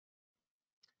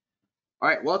All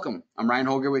right, welcome. I'm Ryan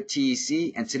Holger with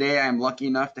TEC, and today I'm lucky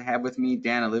enough to have with me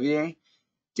Dan Olivier.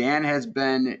 Dan has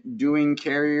been doing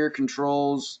carrier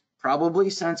controls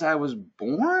probably since I was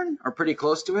born, or pretty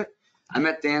close to it. I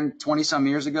met Dan 20-some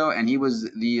years ago, and he was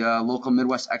the local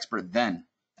Midwest expert then.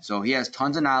 So he has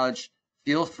tons of knowledge.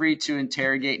 Feel free to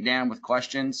interrogate Dan with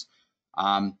questions.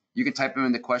 You can type them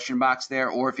in the question box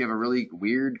there, or if you have a really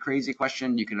weird, crazy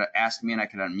question, you can ask me and I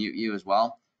can unmute you as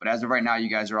well. But as of right now, you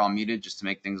guys are all muted just to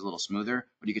make things a little smoother.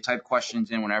 But you can type questions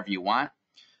in whenever you want.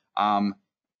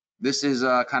 This is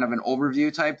kind of an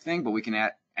overview type thing, but we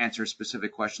can answer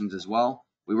specific questions as well.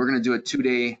 We were going to do a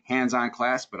 2-day hands-on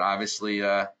class, but obviously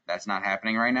that's not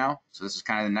happening right now. So this is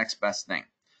kind of the next best thing.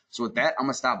 So with that, I'm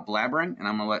going to stop blabbering, and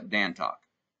I'm going to let Dan talk.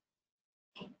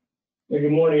 Hey,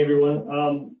 good morning,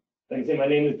 everyone. Like I said, my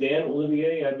name is Dan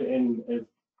Olivier, and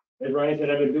as Ryan said,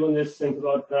 I've been doing this since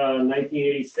about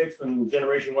 1986 when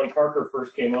Generation 1 Parker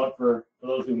first came out, for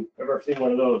those who've ever seen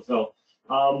one of those. So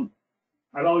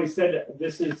I've always said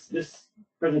this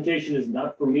presentation is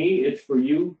not for me, it's for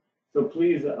you. So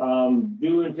please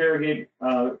do interrogate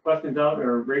questions out,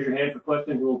 or raise your hand for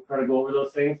questions. We'll try to go over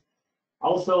those things.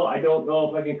 Also, I don't know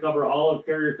if I can cover all of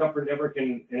Carrier Comfort Network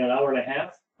in an hour and a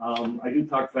half. I do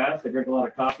talk fast. I drink a lot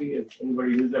of coffee, as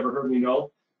anybody who's ever heard me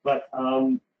know. But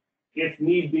if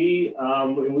need be,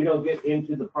 and we don't get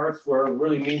into the parts where it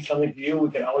really means something to you, we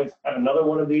can always have another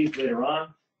one of these later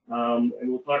on. And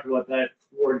we'll talk about that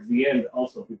towards the end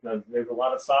also, because there's a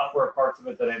lot of software parts of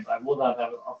it that I will not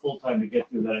have a full time to get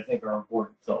to that I think are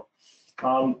important. So,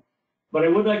 but I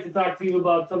would like to talk to you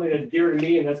about something that's dear to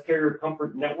me, and that's Carrier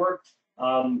Comfort Network.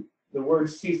 The word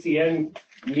CCN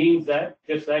means that,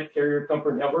 just that, Carrier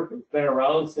Comfort Network. It's been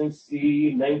around since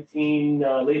the late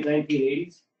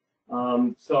 1980s.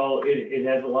 So it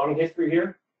has a long history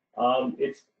here.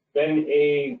 It's been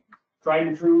a tried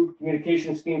and true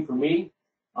communication scheme for me.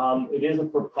 It is a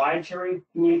proprietary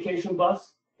communication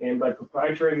bus, and by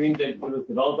proprietary I mean that it was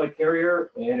developed by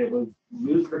Carrier and it was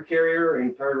used for Carrier,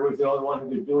 and Carrier was the only one who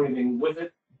could do anything with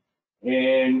it.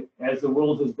 And as the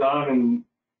world has gone and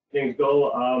things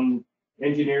go,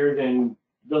 engineers and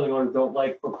building owners don't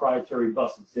like proprietary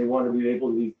buses. They want to be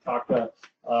able to talk to,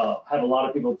 have a lot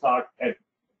of people talk at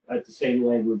the same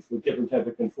language with different type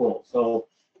of control. So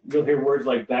you'll hear words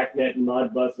like BACnet and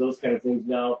Modbus, those kind of things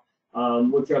now,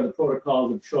 which are the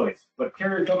protocols of choice. But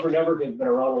Carrier Comfort Network has been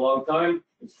around a long time.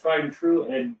 It's tried and true,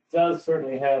 and it does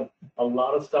certainly have a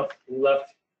lot of stuff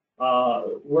left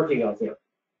working out there.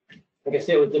 Like I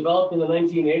said, it was developed in the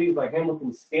 1980s by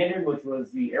Hamilton Standard, which was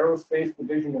the aerospace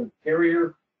division of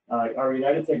Carrier, our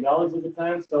United Technologies at the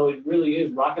time. So it really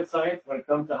is rocket science when it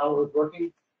comes to how it was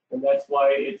working, and that's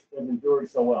why it's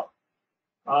endured so well.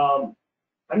 I'm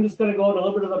just going to go into a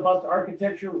little bit of the bus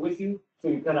architecture with you, so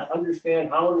you kind of understand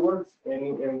how it works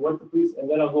and what the piece, and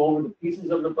then I'll go over the pieces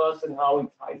of the bus and how we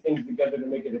tie things together to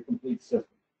make it a complete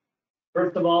system.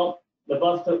 First of all, the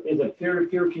bus is a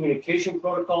peer-to-peer communication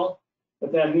protocol.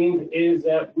 What that means is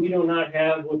that we do not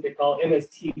have what they call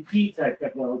MSTP type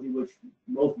technology, which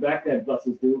most BACnet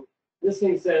buses do. This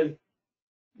thing says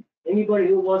anybody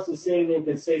who wants to say anything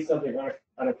can say something on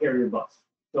a Carrier bus.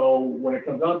 So when it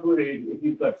comes down to it, if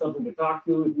you've got something to talk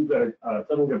to, if you've got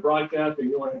something to broadcast, or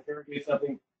you want to interrogate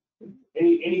something,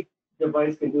 any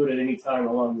device can do it at any time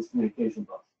along this communication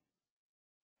bus.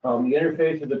 The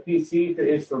interface of the PC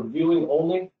is for viewing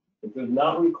only. It does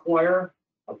not require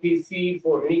a PC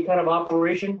for any kind of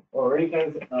operation or any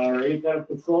kind of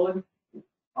controlling.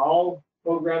 All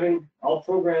programs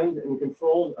and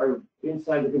controls are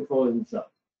inside the controller themselves.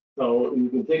 So you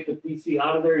can take the PC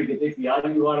out of there, you can take the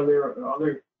audio out of there, or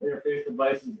other interface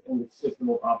devices, and the system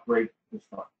will operate just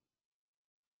fine.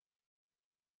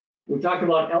 We talked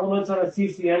about elements on a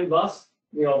CCN bus.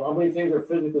 You know, how many things are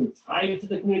physically tied to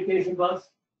the communication bus.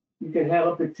 You can have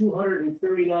up to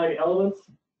 239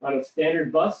 elements on a standard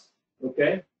bus.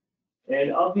 Okay,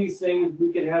 and of these things,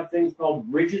 we can have things called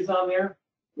bridges on there,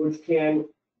 which can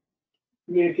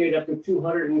communicate up to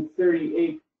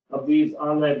 238 of these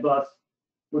on that bus,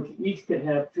 which each could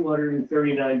have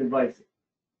 239 devices.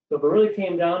 So if it really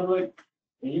came down to it,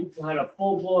 and you had a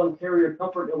full-blown Carrier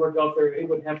Comfort Network out there, it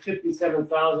would have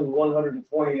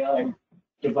 57,129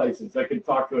 devices that could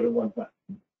talk to it at one time.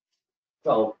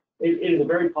 So it is a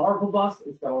very powerful bus.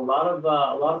 It's got a lot of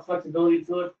flexibility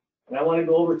to it. And I want to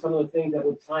go over some of the things that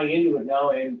would tie into it now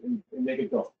and make it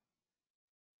go.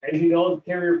 As you know, the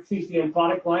Carrier CCN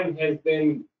product line has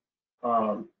been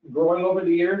growing over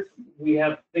the years. We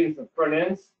have things at front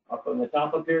ends. Up on the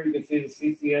top up here, you can see the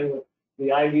CCN with the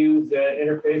IUs,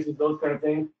 interfaces, those kind of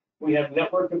things. We have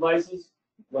network devices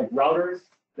like routers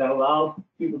that allow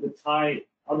people to tie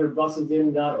other buses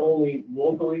in, not only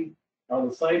locally on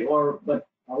the site, but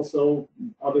also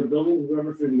other buildings,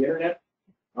 whatever, through the internet.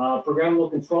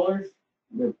 Programmable controllers,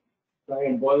 the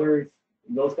giant boilers,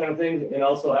 those kind of things, and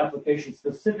also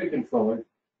application-specific controllers,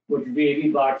 which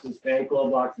VAV boxes, fan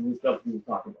coil boxes, and stuff we were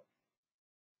talking about.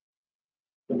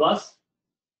 The bus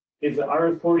is the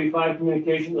RS-485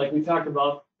 communication, like we talked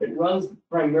about. It runs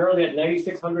primarily at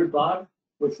 9600 baud,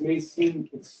 which may seem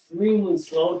extremely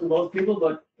slow to most people,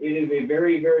 but it is a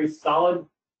very, very solid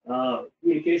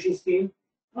communication scheme.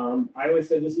 I always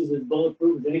say this is as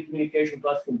bulletproof as any communication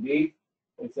bus can be.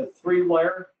 It's a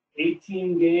 3-wire,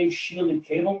 18-gauge shielded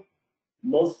cable.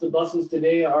 Most of the buses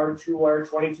today are 2-wire,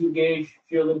 22-gauge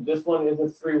shielded. This one is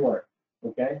a 3-wire,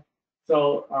 okay?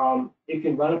 So it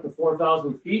can run up to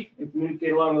 4,000 feet and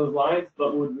communicate along those lines,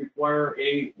 but would require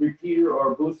a repeater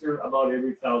or a booster about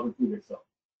every 1,000 feet or so.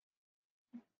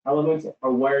 Elements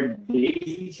are wired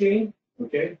daisy chain,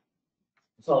 okay?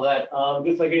 So that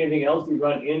just like anything else, you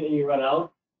run in and you run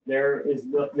out. There's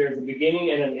a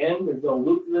beginning and an end. There's no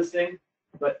loop to this thing.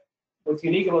 But what's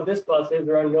unique about this bus is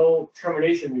there are no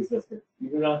termination resistors. You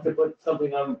do not have to put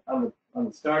something on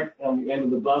the start and on the end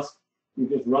of the bus. You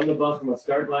just run the bus from a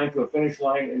start line to a finish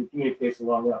line and communicates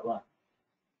along that line.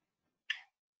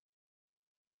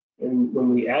 And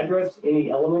when we address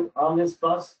any element on this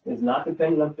bus, it's not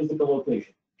dependent on physical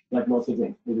location, like most of the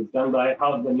things. It is done by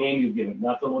how the name you give it,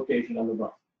 not the location on the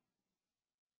bus.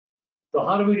 So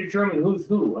how do we determine who's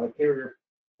who on a carrier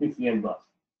CCN bus?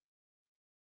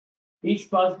 Each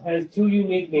bus has 2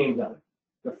 unique names on it.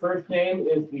 The first name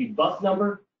is the bus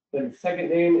number, the second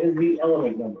name is the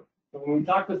element number. So when we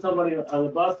talk to somebody on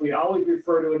the bus, we always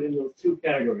refer to it in those 2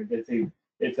 categories.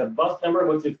 It's a bus number,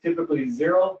 which is typically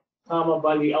 0, comma,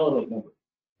 by the element number,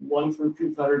 1 through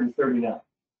 239.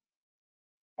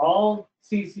 All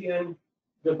CCN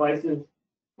devices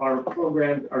are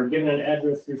programmed, are given an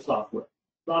address through software.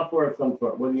 Software of some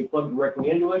sort, whether you plug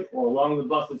directly into it or along the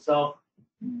bus itself.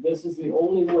 This is the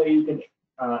only way you can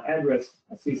address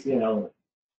a CCN element.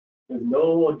 There's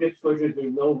no dip switches,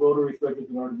 there's no rotary switches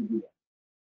in order to do that.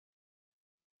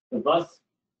 The bus,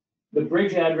 the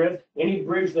bridge address, any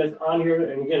bridge that's on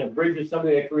here, and again, a bridge is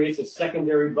something that creates a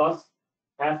secondary bus,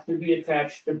 has to be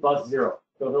attached to bus 0.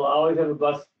 So he'll always have a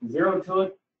bus 0 to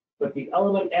it, but the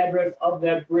element address of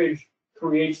that bridge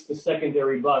creates the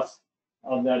secondary bus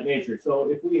of that nature. So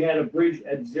if we had a bridge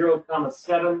at 0,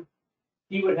 7,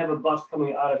 he would have a bus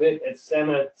coming out of it at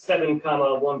 7,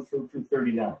 1 through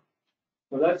 239.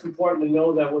 So that's important to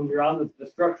know that when you're on the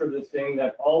structure of this thing,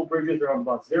 that all bridges are on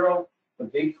bus 0,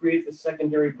 but they create the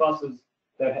secondary buses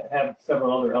that have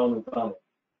several other elements on it.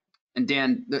 And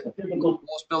Dan,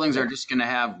 most buildings are just going to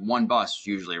have one bus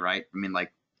usually, right? I mean,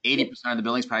 like 80% of the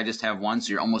buildings probably just have one,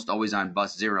 so you're almost always on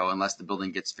bus 0 unless the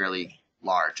building gets fairly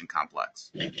large and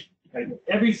complex. Right.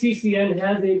 Every CCN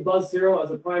has a bus 0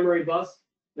 as a primary bus.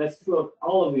 That's true of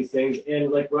all of these things.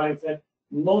 And like Ryan said,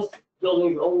 most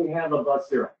buildings only have a bus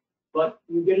 0. But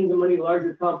you get into many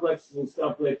larger complexes and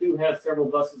stuff, they do have several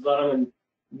buses on them, and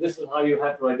this is how you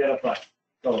have to identify.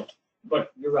 So,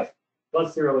 but you're right.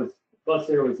 Bus 0 is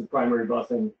the primary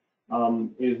bus, and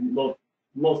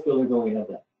most buildings only have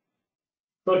that.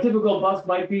 So a typical bus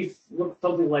might be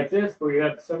something like this, where you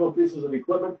have several pieces of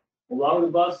equipment along the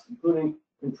bus, including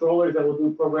controllers that will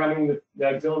do programming the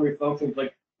auxiliary functions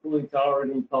like cooling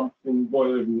towers and pumps and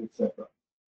boilers and etc.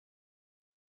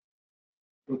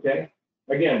 Okay.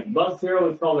 Again, bus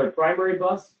 0 is called our primary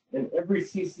bus, and every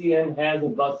CCN has a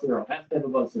bus 0, has to have a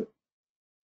bus 0.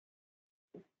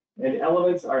 And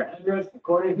elements are addressed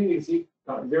according to, you can see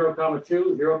 0,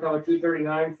 2, 0,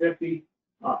 239, 50.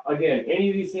 Again, any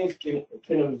of these things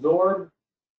can absorb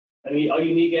a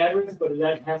unique address, but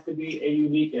that has to be a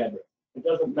unique address. It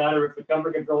doesn't matter if the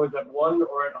comfort controller is at 1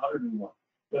 or at 101.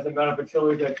 It doesn't matter if the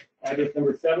chiller is at address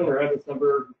number 7 or address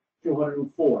number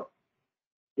 204.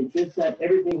 It's just that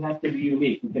everything has to be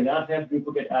unique. You cannot have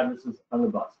duplicate addresses on the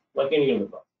bus, like any other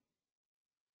bus.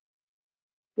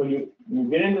 When you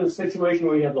get into the situation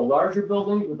where you have the larger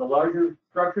buildings with the larger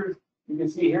structures, you can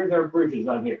see here's our bridges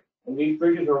on here. And these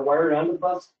bridges are wired on the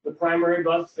bus, the primary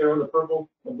bus, there are the purple,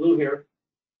 the blue here.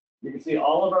 You can see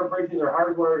all of our bridges are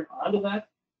hardwired onto that.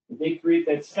 They create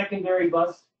that secondary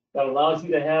bus that allows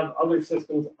you to have other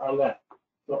systems on that.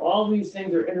 So all these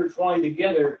things are intertwined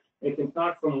together. They can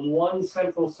talk from one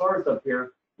central source up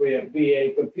here, be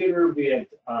a computer, be it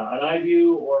an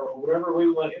iView, or whatever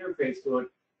we want to interface to it.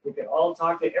 We can all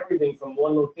talk to everything from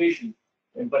one location,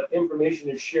 but information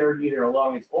is shared either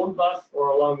along its own bus or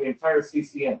along the entire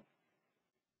CCN.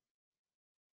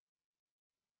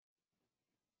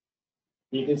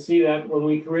 You can see that when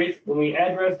we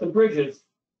address the bridges,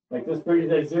 like this bridge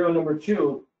is at 0, number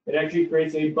 2, it actually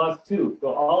creates a bus 2.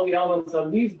 So all the elements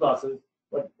on these buses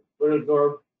would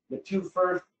absorb the 2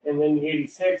 first, and then the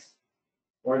 86,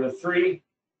 or the 3,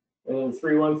 and then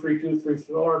 3-1, 3-2,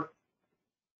 3-4.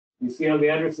 You see how the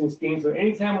addressing scheme. So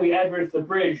anytime we address the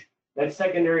bridge, that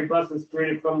secondary bus is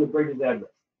created from the bridge's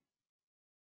address.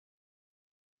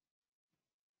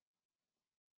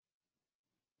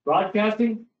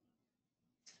 Broadcasting,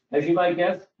 as you might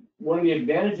guess, one of the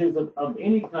advantages of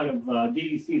any kind of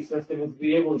DEC system is to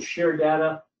be able to share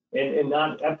data and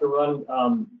not have to run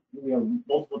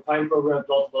multiple time programs,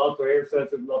 multiple outdoor air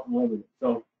sensors, multiple everything.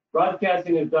 So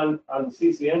broadcasting is done on the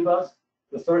CCN bus.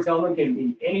 The source element can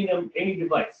be any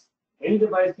device. Any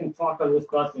device can talk on this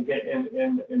bus and get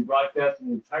and broadcast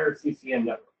an entire CCN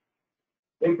network.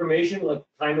 Information like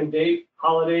time and date,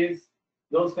 holidays,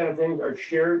 those kind of things are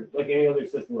shared like any other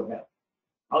system would have.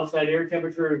 Outside air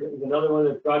temperature is another one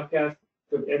that's broadcast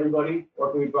to everybody,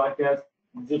 or can be broadcast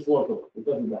just locally. It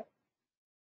doesn't matter.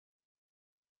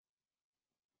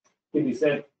 It can be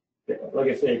sent, like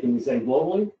I said, it can be sent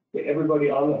globally to everybody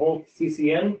on the whole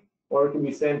CCN, or it can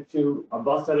be sent to a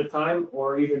bus at a time,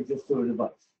 or even just to a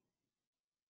device.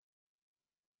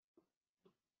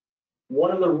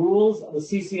 One of the rules of a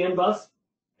CCN bus,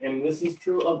 and this is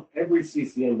true of every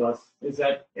CCN bus, is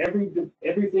that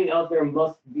everything out there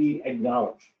must be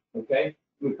acknowledged. Okay,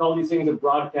 we call these things a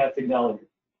broadcast acknowledgement.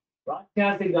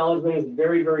 Broadcast acknowledgement is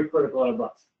very, very critical on a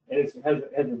bus, and it has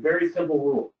a very simple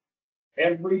rule.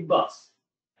 Every bus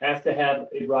has to have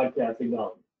a broadcast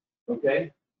acknowledgement.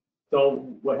 Okay,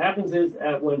 so what happens is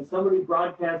when somebody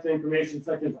broadcasts information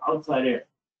such as outside air,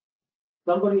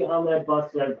 somebody on that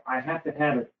bus says, "I have to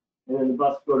have it," and then the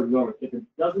bus goes over. If it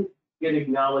doesn't get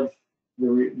acknowledged,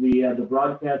 the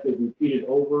broadcast is repeated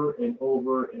over and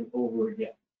over and over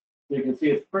again. So you can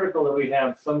see it's critical that we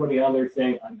have somebody on there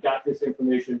saying, "I've got this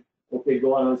information. Okay,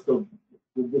 go on, let's go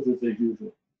do business as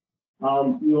usual."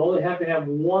 You only have to have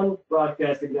one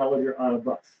broadcast acknowledger on a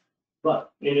bus, and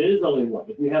it is only one.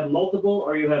 If you have multiple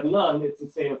or you have none, it's the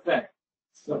same effect.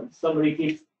 So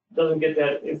somebody doesn't get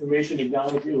that information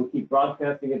acknowledged, it will keep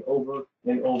broadcasting it over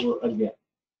and over again.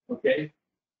 Okay.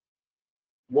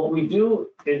 What we do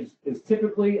is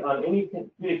typically on any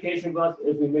communication bus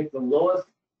is we make the lowest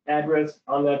address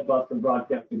on that bus and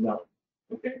broadcast acknowledgement.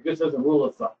 Okay, just as a rule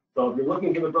of thumb. So if you're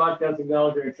looking for the broadcast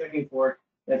acknowledger and checking for it,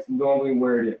 that's normally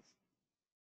where it is.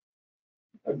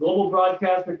 A global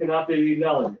broadcaster cannot be the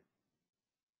acknowledger.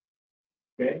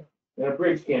 Okay, and a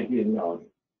bridge can't be an acknowledger.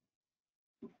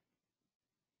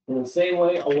 In the same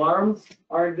way, alarms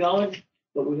are acknowledged,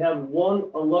 but we have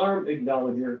one alarm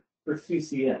acknowledger for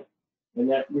CCN, and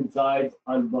that resides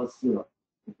on bus 0.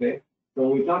 Okay, so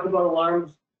when we talk about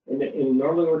alarms, and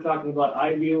normally we're talking about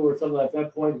iView or something at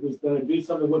that point who's going to do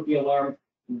something with the alarm,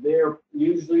 they're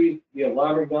usually the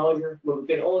alarm acknowledger, but we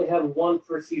can only have one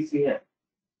per CCN.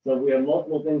 So if we have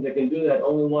multiple things that can do that,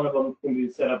 only one of them can be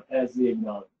set up as the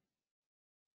acknowledger.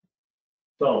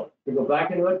 So to go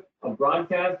back into it, a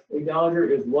broadcast acknowledger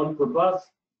is one per bus,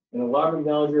 and alarm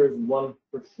acknowledger is one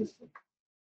per system.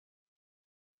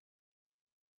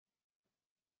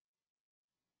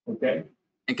 Okay.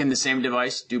 And can the same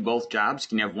device do both jobs?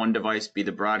 Can you have one device be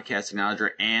the broadcast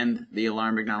acknowledger and the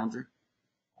alarm acknowledger?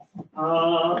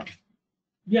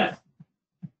 Yes,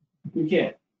 you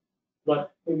can.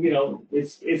 But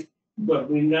it's but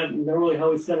we not really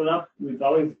how we set it up. We've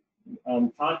always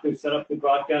taught to set up the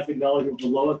broadcast acknowledger the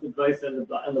lowest device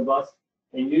on the bus,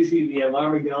 and usually the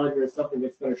alarm acknowledger is something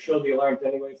that's going to show the alarms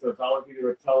anyway. So it's always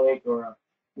either a telelink or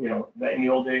in the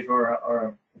old days or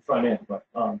a front end. But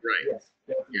right. Yes.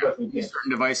 Yeah. Certain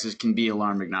devices can be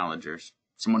alarm acknowledgers.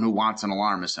 Someone who wants an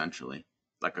alarm, essentially,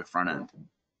 like a front end.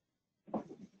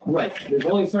 Right. There's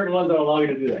only certain ones that allow you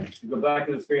to do that. You go back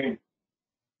to the screen.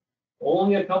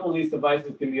 Only a couple of these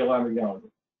devices can be alarm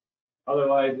acknowledgers.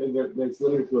 Otherwise, it's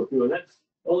limited to a few. And that's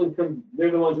only because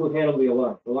they're the ones who handle the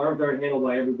alarm. The alarms aren't handled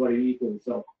by everybody equally.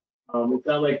 So it's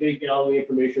not like they get all the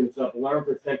information and stuff. Alarms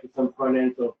are sent to some front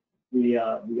end so the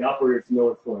operators know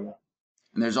what's going on.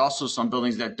 And there's also some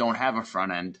buildings that don't have a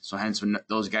front end, so hence when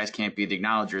those guys can't be the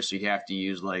acknowledgers, so you have to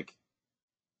use like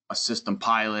a system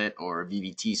pilot or a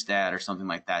VVT stat or something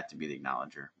like that to be the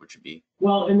acknowledger, which would be.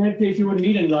 Well, in that case, you wouldn't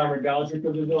need an alarm acknowledger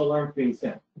because there's no alarms being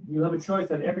sent. You have a choice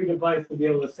on every device to be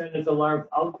able to send its alarms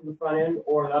out to the front end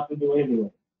or not to do anything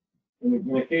with it.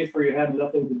 In a case where you have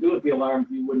nothing to do with the alarms,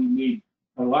 you wouldn't need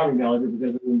an alarm acknowledger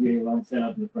because it wouldn't be an alarm sent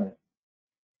out to the front end.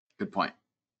 Good point.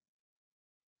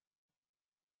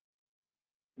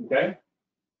 Okay.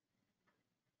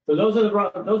 So those are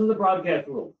the broadcast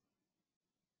rules.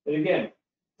 And again,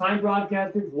 time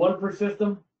broadcasters, one per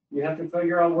system. You have to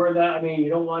figure out where that. I mean, you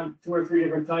don't want 2 or 3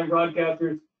 different time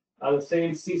broadcasters. on the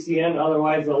same CCN,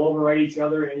 otherwise they'll override each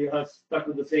other and you'll have stuck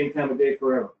with the same time of day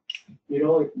forever. You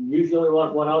don't usually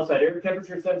want one outside air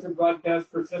temperature sensor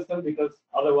broadcast per system, because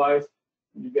otherwise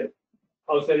you get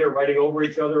outside air riding over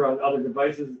each other on other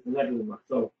devices, and that doesn't work.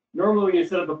 So normally when you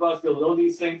set up a bus, you'll know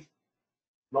these things,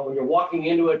 but when you're walking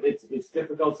into it, it's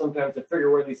difficult sometimes to figure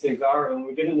where these things are. And when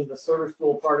we get into the service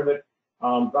tool part of it,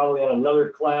 probably on another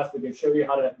class, we can show you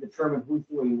how to determine who's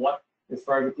doing what as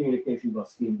far as the communication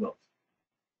bus scheme goes.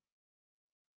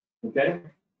 Okay.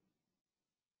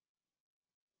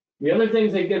 The other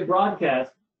things that get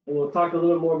broadcast, and we'll talk a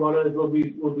little bit more about it, will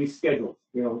be schedules,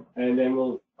 you know, and then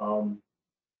we'll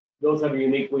those have a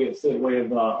unique way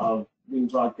of being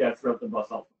broadcast throughout the bus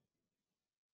also.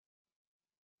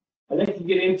 I'd like to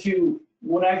get into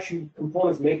what actually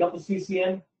components make up a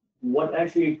CCN, what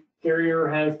actually Carrier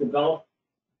has developed,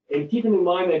 and keeping in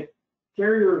mind that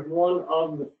Carrier is one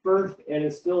of the first and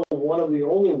is still one of the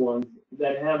only ones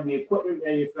that have the equipment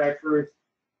manufacturers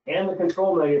and the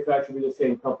control manufacturer be the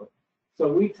same company.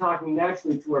 So we talk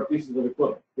naturally to our pieces of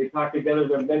equipment. They talk together,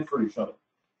 they're meant for each other.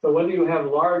 So whether you have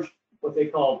large, what they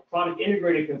call product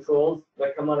integrated controls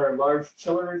that come on our large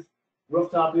chillers,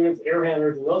 rooftop units, air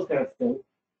handlers, and those kind of things,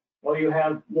 or you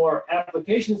have more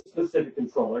application specific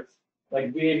controllers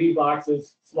like VAV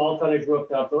boxes, small tonnage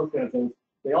rooftop, those kind of things,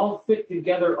 they all fit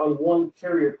together on one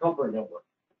Carrier comfort network.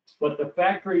 But the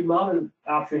factory mounted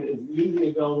option is usually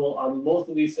available on most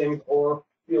of these things, or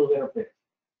field interface.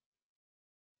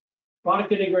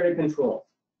 Product integrated controls,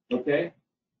 okay?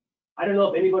 I don't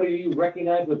know if anybody of you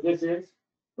recognize what this is,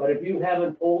 but if you have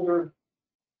an older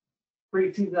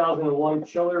pre-2001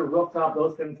 chiller, rooftop,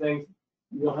 those kind of things,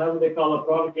 you'll have what they call a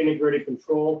product integrated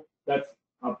control. That's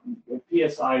a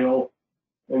PSIO,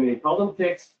 and they call them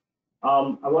PICs.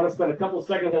 I want to spend a couple of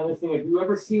seconds on this thing. If you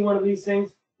ever see one of these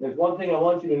things, there's one thing I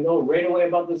want you to know right away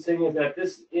about this thing, is that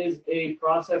this is a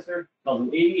processor called an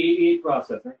 8088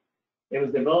 processor. It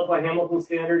was developed by Hamilton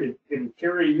Standard.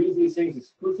 Carrier use these things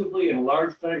exclusively in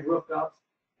large tonnage rooftops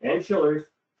and chillers,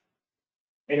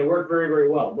 and it worked very, very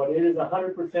well. But it is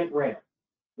 100% RAM.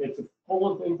 It's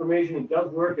full of information. It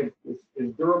does work.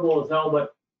 It's durable as hell,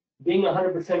 but being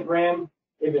 100% RAM,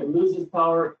 if it loses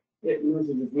power, it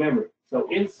loses its memory. So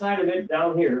inside of it,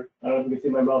 down here, I don't know if you can see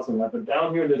my mouse on that, but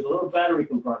down here, there's a little battery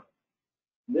compartment.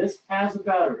 This has a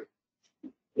battery.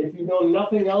 If you know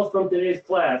nothing else from today's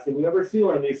class, and you ever see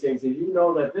one of these things, and you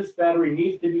know that this battery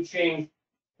needs to be changed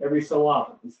every so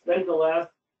often. It's spent the last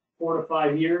 4 to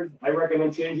 5 years. I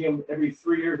recommend changing them every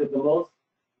 3 years at the most.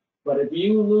 But if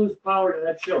you lose power to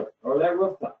that chiller or that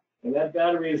rooftop, and that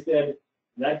battery is dead,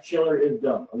 that chiller is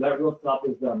done, or that rooftop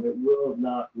is done. It will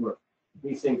not work.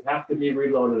 These things have to be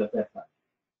reloaded at that time.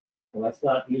 Well, that's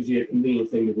not usually a convenient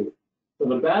thing to do. So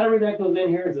the battery that goes in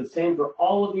here is the same for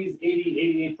all of these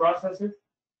 8088 processors.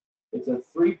 It's a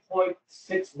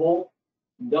 3.6 volt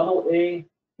AA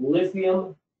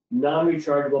lithium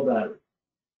non-rechargeable battery.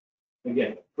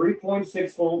 Again,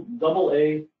 3.6 volt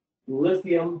AA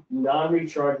lithium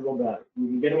non-rechargeable battery. You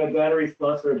can get them at Batteries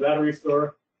Plus or a battery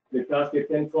store. They cost you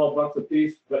 10, 12 bucks a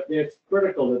piece, but it's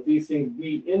critical that these things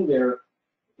be in there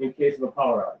in case of a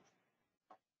power outage.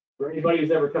 For anybody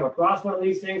who's ever come across one of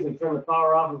these things and turned the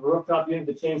power off of a rooftop unit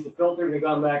to change the filter and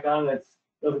gone back on, it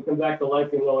doesn't come back to life,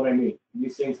 you know what I mean.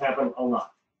 These things happen a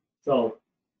lot. So,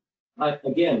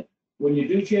 again, when you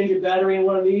do change a battery in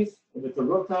one of these, if it's a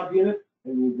rooftop unit,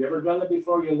 and you've never done it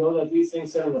before, you'll know that these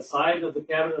things sit on the side of the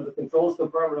cabinet of the controls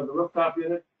compartment of the rooftop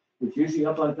unit, which usually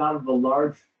up on top of a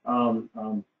large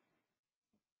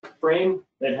frame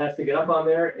that has to get up on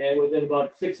there, and within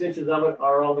about 6 inches of it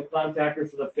are all the contactors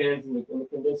for the fans and the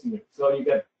condensing unit. So you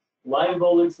get line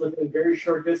voltage within a very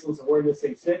short distance of where this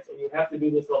thing sits, and you have to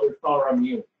do this while there's power on the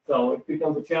unit. So it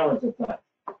becomes a challenge at times.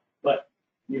 But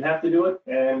you have to do it,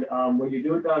 and when you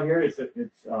do it down here,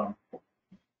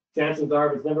 chances are,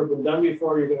 if it's never been done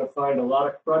before, you're going to find a lot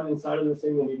of crud inside of this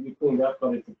thing that need to be cleaned up,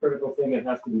 but it's a critical thing that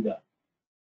has to be done.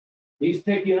 These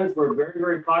PIC units were very,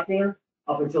 very popular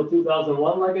up until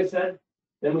 2001, like I said.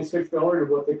 Then we switched over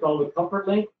to what they call the Comfort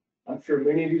Link. I'm sure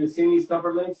many of you have seen these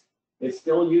Comfort Links. It's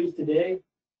still used today.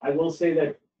 I will say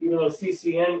that even though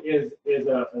CCN is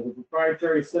a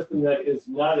proprietary system that is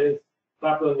not as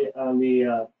popular on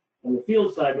the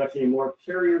field side much anymore,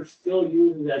 Carrier still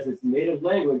uses as its native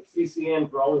language CCN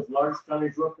for all its large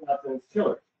tonnage rooftops and its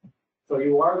chillers. So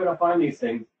you are going to find these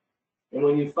things. And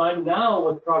when you find now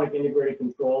with product integrated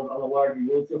controls on the larger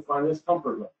units, you'll find this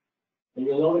Comfort Link. And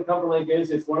you'll know what Comfort Link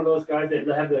is. It's one of those guys that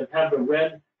have the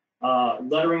red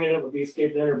lettering in it with the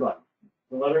escape and enter button.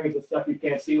 The lettering is the stuff you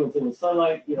can't see when it's in the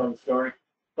sunlight, you know the story.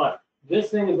 But this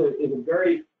thing is a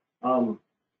very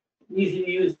easy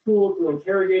to use tool to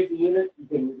interrogate the unit. You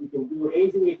can do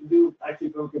anything you can do actually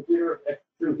from a computer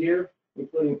through here,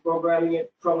 including programming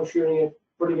it, troubleshooting it,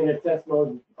 putting it in a test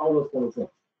mode, all those kind of things.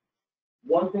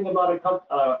 One thing about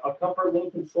a comfort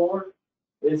link controller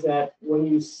is that when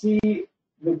you see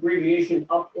the abbreviation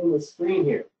up in the screen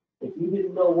here, if you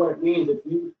didn't know what it means, if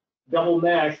you double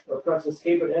mash or press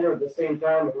escape and enter at the same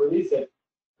time and release it,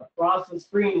 across the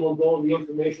screen will go the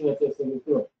information that this thing is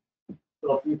doing.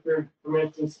 So if you're, for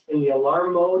instance, in the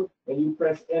alarm mode and you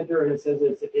press enter and it says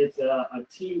it's a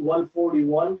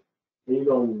T141, and you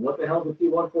go, what the hell is a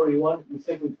T141? You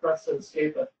simply press and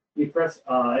escape. You press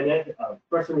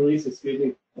press and release, excuse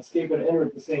me, escape and enter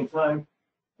at the same time,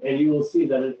 and you will see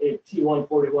that a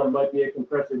T141 might be a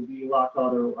compressor D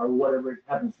lockout or whatever it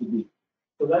happens to be.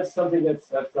 So that's something that's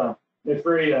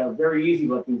very easy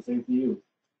about these things to use.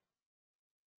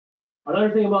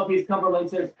 Another thing about these comfort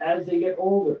links is as they get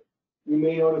older, you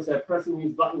may notice that pressing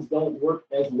these buttons don't work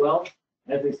as well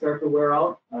as they start to wear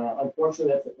out.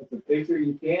 Unfortunately, that's a feature.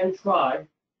 You can try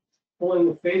pulling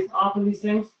the face off of these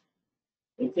things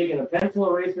and taking a pencil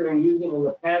eraser and using on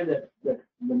the pad that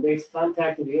makes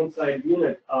contact with the inside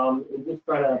unit and just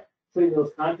try to clean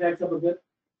those contacts up a bit.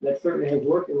 That certainly has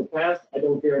worked in the past. I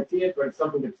don't guarantee it, but it's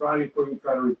something to try before you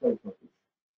try to replace something.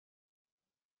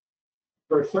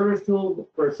 For a service tool,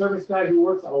 for a service guy who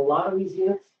works on a lot of these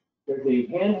units, there's a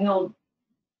handheld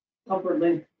comfort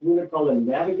link unit called a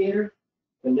Navigator.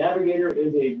 The Navigator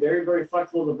is a very, very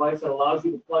flexible device that allows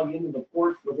you to plug into the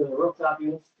ports within the rooftop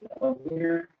units.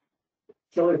 Here,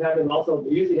 chillers have them also.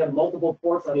 They usually have multiple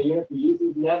ports on a unit to use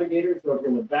these navigators. So if you're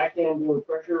in the back end doing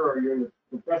pressure or you're in the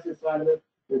compressor side of it,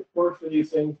 there's ports for these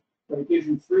things. But it gives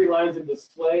you 3 lines of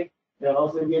display. And it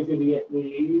also gives you the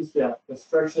ease to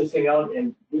stretch this thing out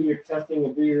and do your testing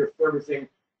and do your servicing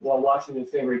while watching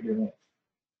this thing right in your hands.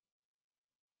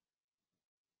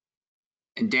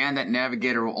 And Dan, that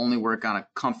Navigator will only work on a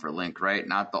comfort link, right?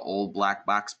 Not the old black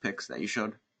box picks that you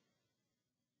showed?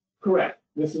 Correct.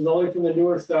 This is only from the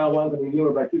newer style ones, and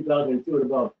newer by 2002 and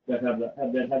above that have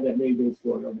that main base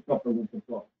score of the comfort link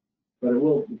control. But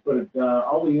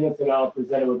all the units are now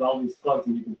presented with all these plugs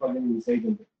that you can plug into these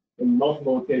agents in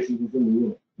multiple locations within the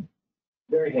unit.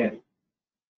 Very handy.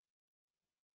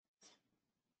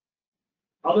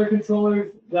 Other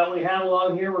controllers that we have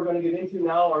along here we're going to get into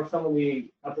now are some of the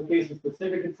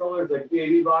application-specific controllers like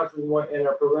VAV boxes and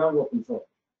our programmable controllers.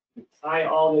 To tie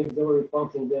all the auxiliary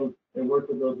functions in and work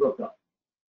with those rooftops.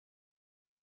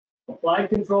 Applied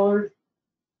controllers,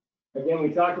 again, we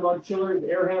talked about chillers,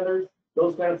 air handlers,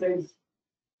 those kind of things.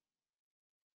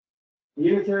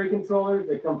 Unitary controllers,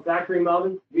 they come factory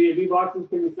mounted. VAV boxes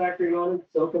can be factory mounted.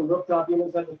 So can rooftop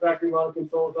units have the factory mounted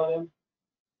controls on them.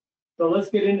 So let's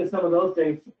get into some of those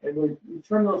things. And we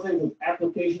term those things as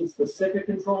application specific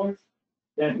controllers.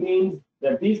 That means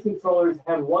that these controllers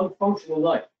have one function in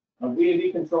life. A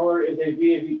VAV controller is a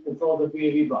VAV controls a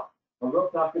VAV box. A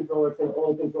rooftop controller can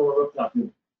only control a rooftop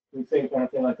unit. The same kind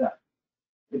of thing like that.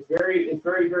 It's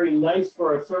very, very nice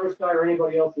for a service guy or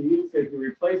anybody else to use. If you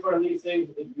replace one of these things,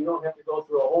 you don't have to go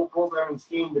through a whole programming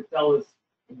scheme to tell this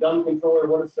gun controller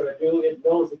what it's going to do. It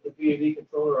knows it's a VAV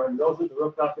controller or it knows it's a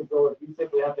rooftop controller. You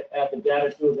simply have to add the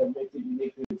data to it that makes it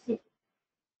unique to the system.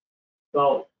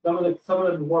 So some of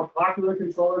the more popular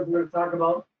controllers we're going to talk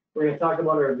about. We're going to talk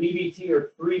about our VVT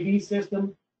or 3V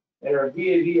system and our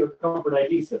VAV or Comfort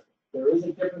ID system. There is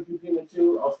a difference between the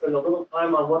two. I'll spend a little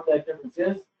time on what that difference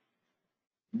is.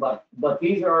 But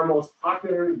these are our most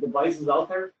popular devices out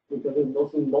there because there's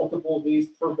mostly multiple of these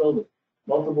per building,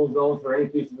 multiple zones for any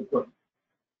piece of equipment.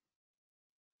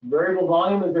 Variable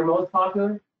volume is their most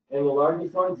popular and the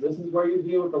largest ones. This is where you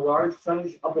deal with the large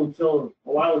tonnage up until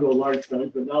a while ago, large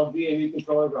tonnage, but now VAV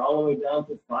controllers are all the way down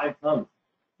to 5 tons.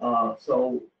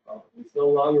 It's no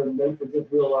longer meant for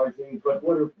just real large things. But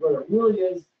what it really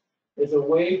is a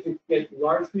way to get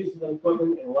large pieces of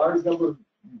equipment and a large number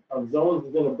of zones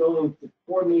within a building to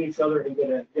coordinate each other and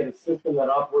get a system that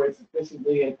operates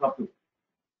efficiently and comfortably.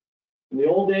 In the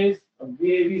old days, a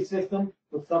VAV system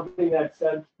was something that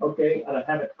said, okay, I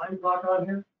have a time clock on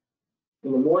here.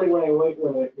 In the morning when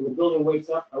the building wakes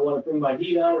up, I want to bring my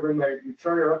heat on, bring my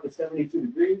turner up to 72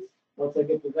 degrees. Once I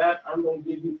get to that, I'm going to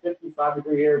give you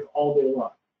 55-degree airs all day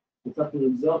long. It's up to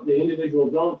the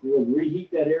individual zones to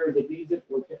reheat that air as it needs it,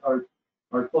 or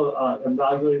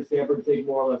evaluated sample to take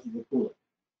more or less as a cooler.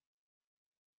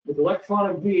 With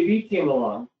electronic VAV came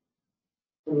along,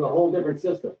 it was a whole different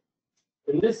system.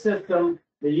 In this system,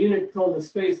 the unit told the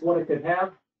space what it could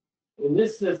have. In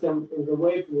this system, is a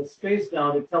way from the space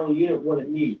down to tell the unit what it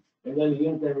needs, and then the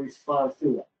unit then responds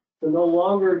to that. So no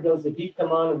longer does the heat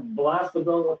come on and blast the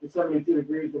building up to 72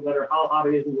 degrees, no matter how hot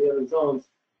it is in the other zones.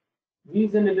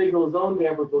 These individual zone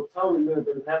dampers will tell the unit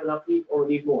that we have enough heat or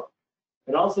need more.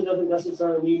 It also doesn't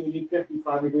necessarily mean we need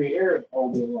 55-degree air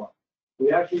all day long.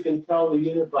 We actually can tell the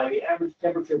unit by the average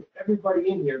temperature of everybody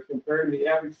in here compared to the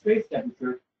average space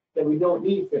temperature that we don't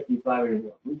need 55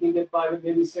 anymore. We can get by with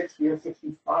maybe 60 or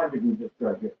 65 degree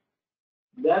discharge here.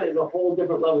 That is a whole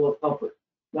different level of comfort.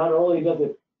 Not only does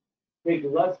it take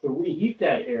less to reheat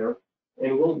that air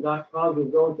and will not cause the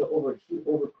zone to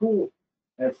overcool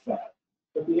as fast,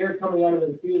 but the air coming out of the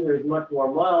diffuser is much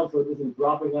more mild, so it isn't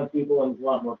dropping on people and it's a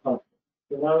lot more comfortable.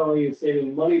 So not only are you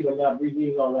saving money by not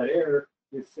reheating all that air,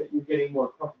 you're getting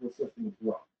more comfortable system as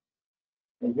well.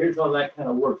 And here's how that kind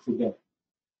of works together.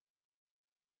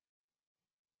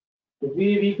 The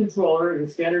VAV controller is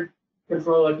a standard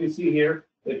controller like you see here.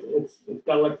 It's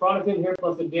got electronics in here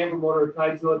plus a damper motor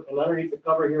tied to it, and underneath the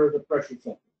cover here is a pressure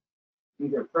sensor.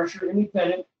 These are pressure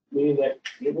independent, meaning that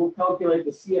it will calculate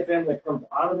the CFM that comes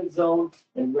out of its zone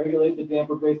and regulate the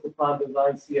damper based upon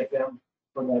design CFM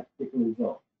for that particular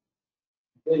zone.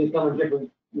 They come in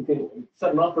different, you can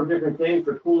set them up for different things,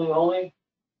 for cooling only,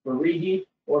 for reheat,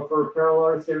 or for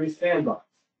parallel series fan box.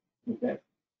 Okay.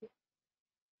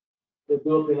 They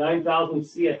do up to 9,000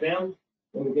 CFM,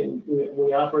 and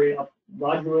we operate up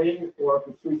modulating or up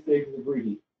to 3 stages of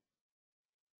reheat.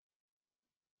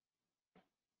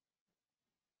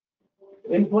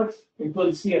 Inputs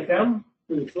include CFM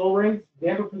through the flow rings,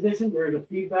 damper position. There is a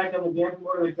feedback on the damper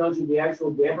motor that tells you the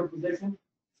actual damper position,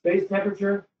 space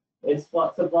temperature, and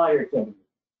supply air temperature.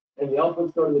 And the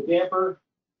outputs go to the damper,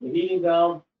 the heating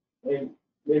valve, and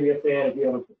maybe a fan if you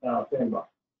have a fan box.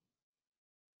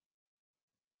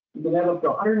 You can have up to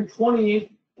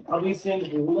 128 of these things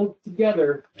linked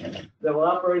together that will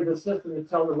operate as a system to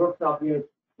tell the rooftop unit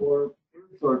or air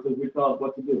source, as we call it,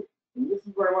 what to do. And this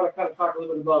is where I want to kind of talk a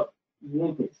little bit about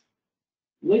linkage.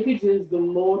 Linkage is the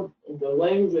mode, the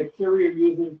language that Carrier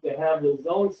uses to have the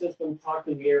zone system talk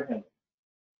to the air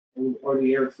handler or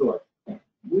the air source.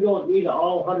 We don't need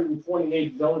all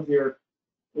 128 zones here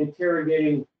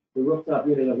interrogating the rooftop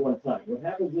unit at one time. What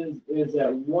happens is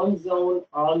that one zone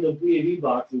on the VAV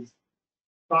boxes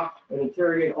talk and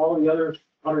interrogate all the other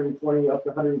 120 up to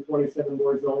 127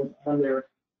 more zones on there,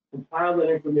 compile that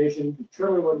information,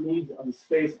 determine what needs of the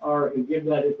space are, and give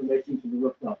that information to the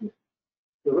rooftop unit.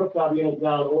 The rooftop unit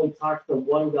now only talks to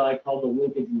one guy called the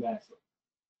linkage master.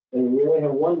 And we only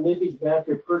have one linkage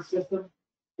master per system.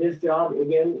 His job,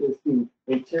 again, is to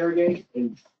interrogate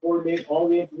and coordinate all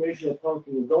the information that comes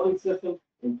from the zoning system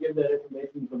and give that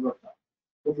information to the rooftop.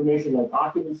 Information like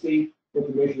occupancy,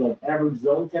 information like average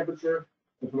zone temperature,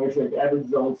 information like average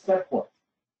zone set points.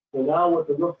 So now what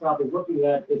the rooftop is looking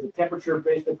at is a temperature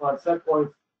based upon set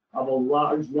points of a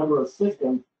large number of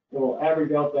systems, and will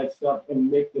average out that stuff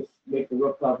and make the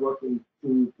rooftop working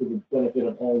to the benefit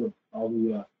of all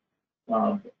the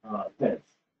tenants.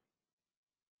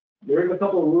 There is a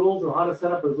couple of rules on how to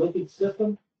set up a linkage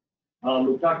system.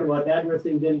 We talked about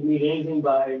addressing didn't mean anything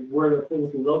by where the thing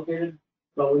is located,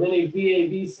 but within a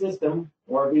VAV system,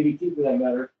 or a VVT for that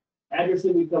matter,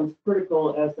 addressing becomes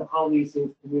critical as to how these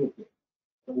things communicate.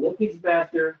 The linkage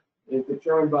master is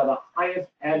determined by the highest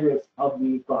address of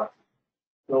these boxes.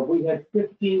 So if we had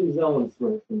 15 zones,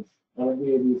 for instance, on a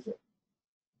VAV system,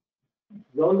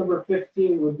 zone number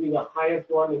 15 would be the highest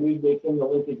one, and we'd make him the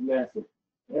linkage master.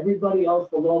 Everybody else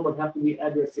below would have to be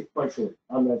addressed sequentially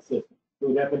on that system. So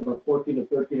we'd have to go 14 to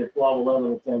 13 or 12,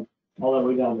 11 or 10, all the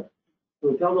way down there. So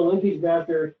we tell the linkage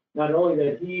master not only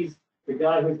that he's the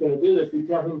guy who's going to do this, we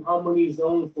tell him how many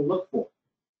zones to look for.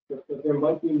 Because there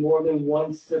might be more than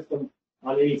one system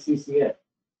on any CCN.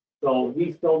 So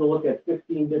he's told to look at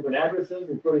 15 different addresses,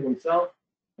 including himself,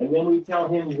 and then we tell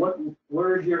him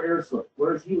where's your air source,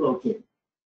 where's he located,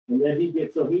 and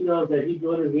then so he knows that he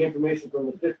delivers the information from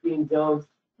the 15 zones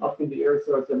up to the air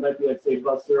source that might be, let's say,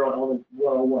 bus 0 element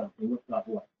 101, and rooftop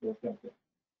 1.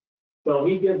 So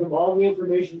he gives them all the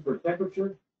information for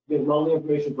temperature, gives them all the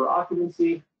information for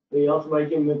occupancy, and he also might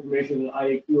give them information in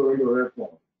IAQ or indoor air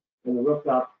quality. And the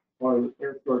rooftop or the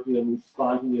air source will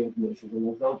respond to the information from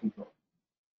the zone control.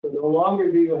 So no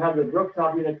longer do you have the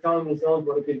rooftop unit telling the zones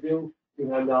what it can do. You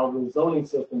have now the zoning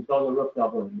system telling the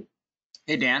rooftop what it can do.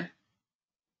 Hey, Dan.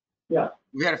 Yeah.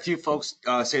 We had a few folks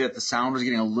say that the sound was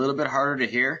getting a little bit harder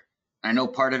to hear. I know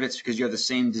part of it's because you have the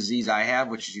same disease I have,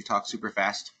 which is you talk super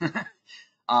fast.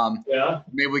 Yeah.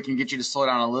 Maybe we can get you to slow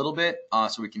down a little bit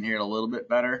so we can hear it a little bit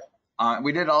better.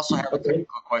 We did also have a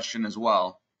technical question as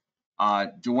well.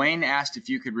 Dwayne asked if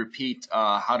you could repeat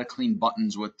how to clean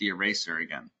buttons with the eraser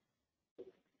again.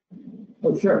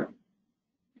 Oh, sure.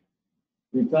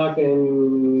 You're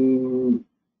talking.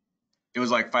 It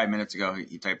was like 5 minutes ago.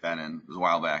 He typed that in. It was a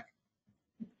while back.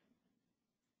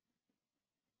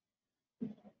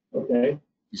 Okay.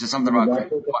 You said something about cleaning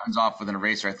the buttons off with an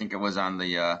eraser. I think it was on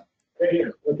the. Right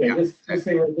here. Okay, Yeah, this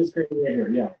thing, this screen right here.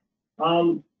 Yeah.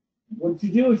 What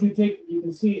you do is you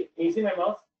can see. Can you see my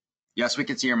mouse? yes, we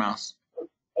can see your mouse.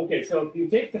 Okay, so if you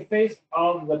take the face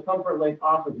of the comfort link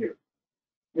off of here,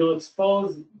 you'll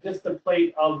expose just the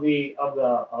plate of the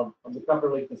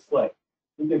comfort link display.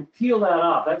 You can peel that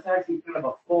off. That's actually kind of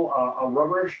a full a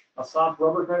rubberish, a soft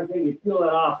rubber kind of thing. You peel that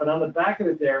off, and on the back of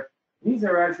it there, these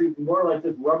are actually more like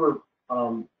just rubber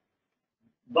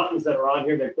buttons that are on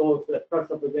here that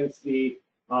press up against the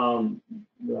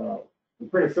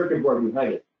printed circuit board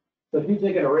behind it. So if you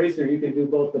take an eraser, you can do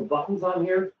both the buttons on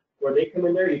here where they come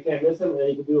in there, you can't miss them, and then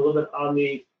you can do a little bit on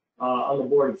the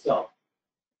board itself.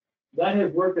 That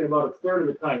has worked in about a third of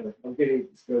the time. I'm getting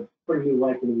a pretty new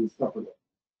life into these stuff with it.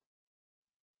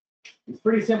 It's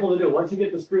pretty simple to do. Once you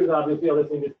get the screws off, you'll feel this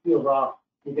thing just peels off.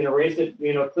 You can erase it,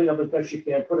 clean up as best you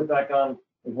can, put it back on,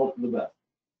 and hope for the best.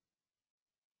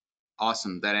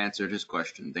 Awesome. That answered his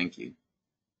question. Thank you.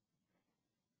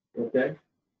 Okay.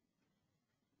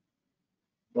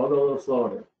 I'll go a little slower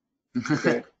here.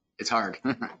 Okay. It's hard.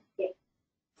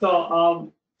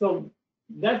 So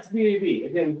that's VAV.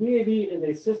 Again, VAV is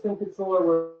a system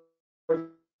controller where it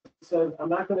says I'm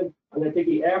going to take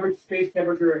the average space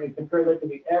temperature and compare that to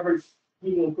the average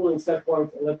heating and cooling set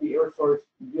points and let the air source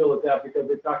deal with that because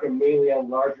we're talking mainly on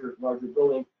larger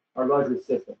building or larger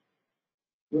systems.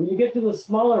 When you get to the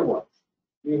smaller ones,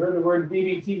 you heard the word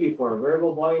VVT before,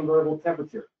 variable volume, variable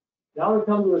temperature. Now we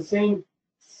come to the same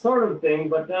sort of thing,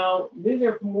 but now these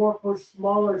are more for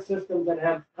smaller systems that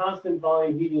have constant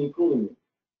volume heating and cooling.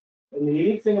 And the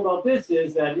unique thing about this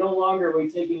is that no longer are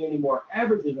we taking any more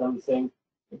averages on this thing,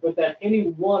 but that any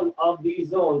one of these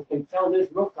zones can tell this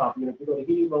rooftop unit to go to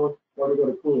heating mode or to go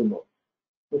to cooling mode.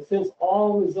 But since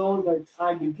all the zones are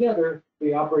tied together,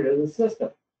 we operate as a system.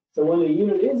 So when the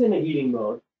unit is in a heating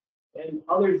mode and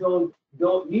other zones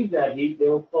don't need that heat, they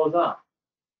will close off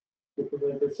to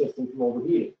prevent their system from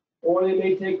overheating. Or they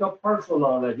may take up partial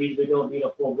amount of that heat if they don't need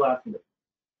a full blast of it.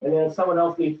 And then if someone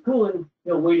else needs cooling,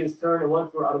 he'll wait his turn, and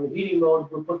once we're out of the heating mode,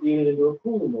 we'll put the unit into a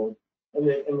cooling mode, and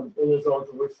then the zones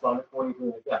will respond accordingly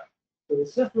like that. So the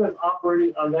system is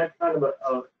operating on that kind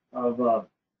of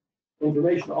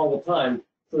information all the time,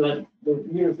 so that the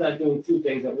unit's not doing two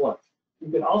things at once.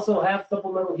 You can also have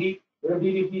supplemental heat with a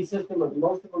VVP system, but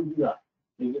most of them do not.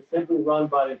 They just simply run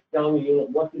by telling the unit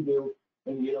what to do,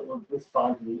 and the unit will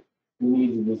respond to the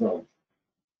needs of the zone.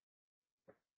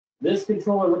 This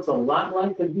controller looks a lot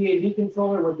like the VAV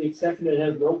controller, with the exception that it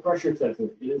has no pressure sensor.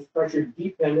 It is pressure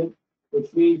dependent,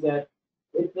 which means that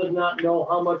it does not know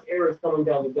how much air is coming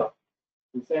down the duct.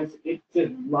 In sense, it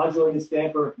should modulate its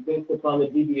damper based upon the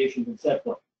deviations of set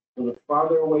point. So the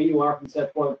farther away you are from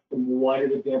set point, the wider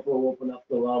the damper will open up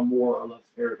to allow more or less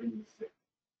air into the stick.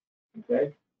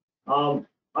 Okay.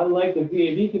 Unlike the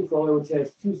VAV controller, which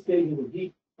has two stages of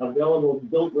heat available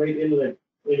built right into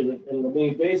the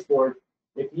main baseboard,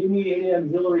 if you need any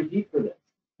auxiliary heat for this,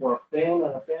 or a fan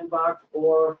on a fan box,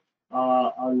 or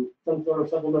on some sort of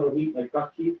supplemental heat like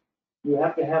duct heat, you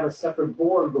have to have a separate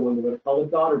board go into it called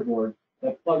a daughter board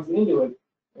that plugs into it,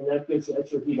 and that gives you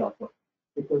extra heat output.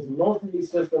 Because most of these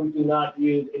systems do not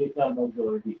use any kind of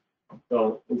auxiliary heat,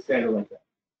 so it's standard like that.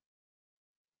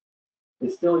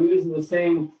 It's still using the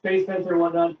same space sensor and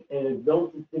whatnot, and it's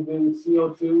built to do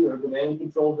CO2 or demand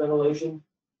controlled ventilation,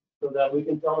 so that we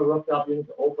can tell the rooftop unit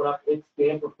to open up its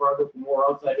damper farther for more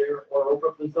outside air, or open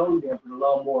up the zone damper to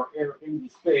allow more air into the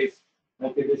space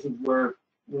in conditions where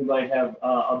we might have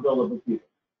a buildup of heat.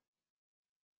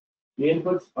 The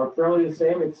inputs are fairly the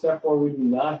same, except for we do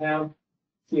not have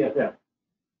CFM.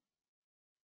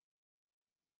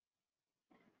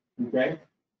 Okay.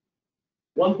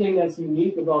 One thing that's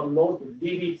unique about most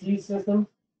VVT systems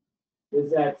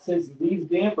is that since these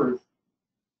dampers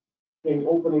can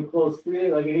open and close freely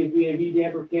like any VAV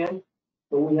damper can,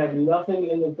 but we have nothing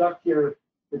in the duct here,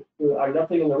 or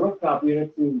nothing in the rooftop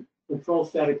unit to control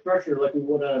static pressure like we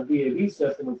would on a VAV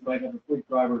system, which might have a fleet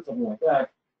driver or something like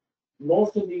that.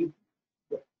 Most of these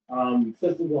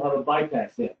systems will have a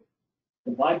bypass damper.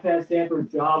 The bypass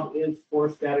damper's job is for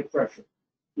static pressure.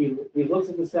 He looks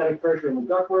at the static pressure in the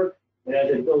ductwork, and as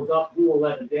it builds up, he will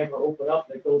let the damper open up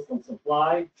that goes from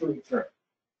supply to return.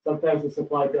 Sometimes the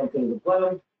supply dumps into the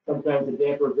plenum, sometimes the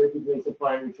damper is between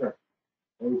supply and return.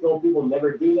 And we told people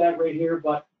never do that right here,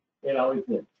 but it always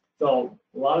did. So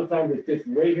a lot of times it's just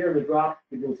right here in the drop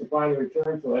between supply and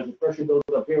return. So as the pressure goes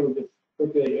up here, we just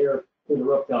circulate air to the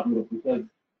rooftop unit, because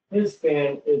his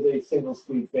fan is a single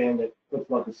speed fan that puts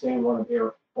about the same amount of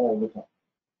air all the time.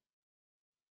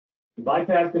 The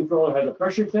bypass controller has a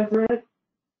pressure sensor in it,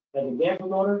 has a damper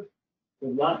motor,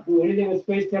 Does not do anything with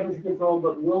space temperature control,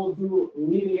 but will do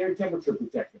leading air temperature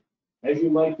protection. As you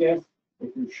might guess, if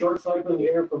you're short cycling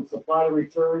air from supply to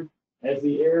return, as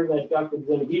the air in that duct is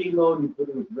in heating mode, you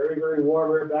produce very, very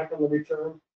warm air back on the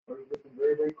return, or you get some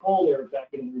very, very cold air back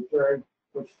in the return,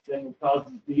 which then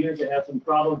causes the unit to have some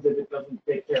problems if it doesn't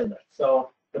take care of that. So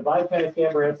the bypass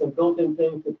camber has some built-in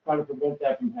things to try to prevent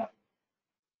that from happening.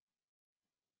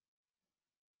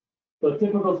 So a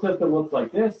typical system looks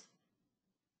like this,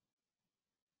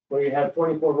 where you have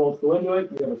 24 volts go into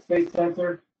it, you have a space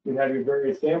sensor, you have your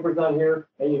various dampers on here,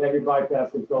 and you have your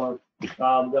bypass controller that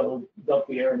will dump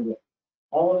the air into it.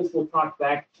 All of this will talk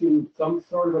back to some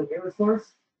sort of an air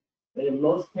source, and in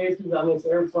most cases on this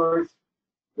air source,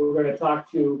 we're going to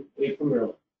talk to a Premier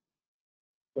Link.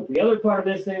 But the other part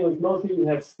of this thing, which most of you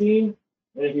have seen,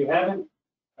 and if you haven't,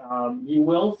 you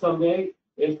will someday,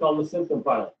 is called the system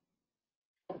pilot.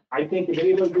 I think if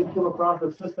anybody who's come across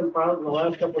a system pilot in the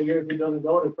last couple of years who doesn't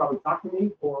know it, has probably talked to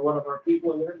me or one of our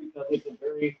people in there, because it's a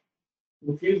very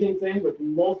confusing thing. But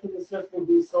most of the systems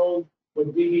we sold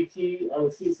with DVT on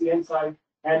the CCN side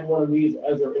had one of these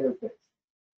as their interface.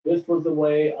 This was the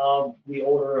way of the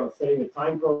owner of setting the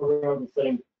time programs,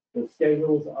 setting the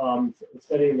schedules,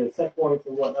 setting the set points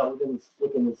and whatnot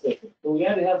within the system. So we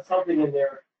had to have something in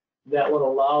there that would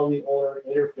allow the owner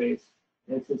interface.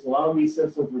 And since a lot of these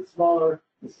systems were smaller,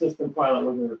 the system pilot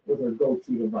was their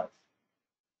go-to device.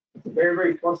 It's a very,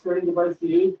 very frustrating device to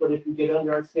use, but if you get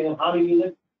under understand how to use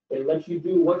it, it lets you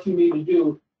do what you need to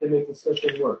do to make the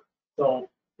system work. So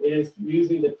it is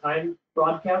using the time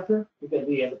broadcaster, because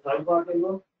he has a time clock in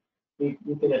him. He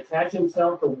can attach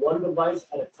himself to one device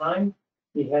at a time.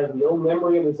 He has no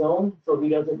memory of his own, so he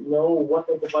doesn't know what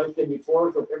the device did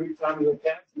before. So every time you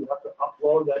attach, you have to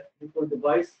upload that particular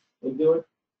device and do it.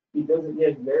 He doesn't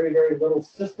get very, very little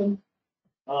system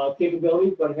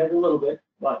capabilities, but it has a little bit.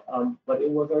 But it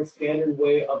was our standard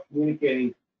way of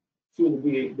communicating to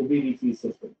the BDT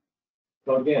system.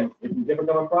 So again, if you ever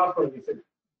come across one,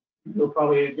 you'll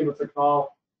probably give us a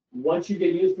call. Once you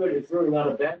get used to it, it's really not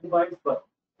a bad device, but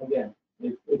again,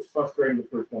 it's frustrating the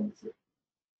first time you see it.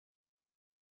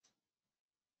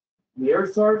 The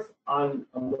air source on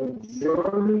a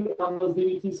majority of those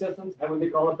DVT systems have what they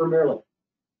call a Premier Link.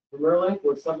 Premier Link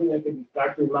was something that could be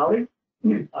factory mounted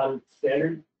on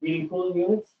standard heating cooling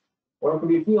units, or it could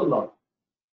be field mounted.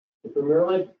 The Premier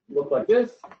Link looked like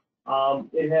this.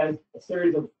 It has a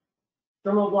series of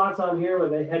terminal blocks on here where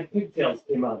they had pigtails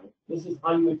came out of it. This is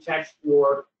how you attach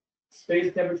your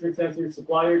space temperature sensors,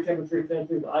 supply air temperature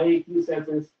sensors, IAQ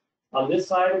sensors on this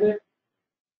side of it.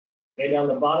 And on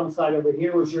the bottom side over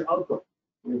here was your output.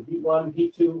 Your heat one,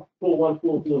 heat two, cool one,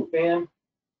 cool two, fan.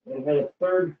 And it had a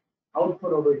third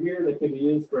output over here that could be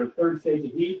used for a third stage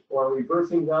of heat, or a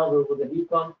reversing valve with a heat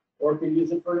pump, or it could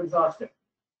use it for an exhaust fan.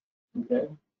 Okay.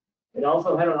 It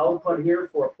also had an output here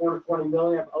for a 4 to 20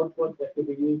 milliamp output that could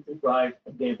be used to drive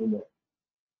a damper motor,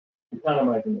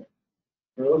 economizer motor.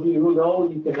 For those of you who know,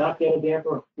 you cannot get a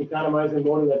damper economizer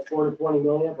motor that's 4 to 20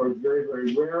 milliamp, or it's very,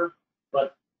 very rare.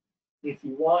 But if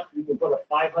you want, you can put a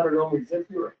 500 ohm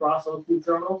resistor across those two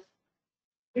terminals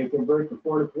and convert the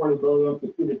 4 to 20 milliamp to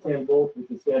 2 to 10 volts, which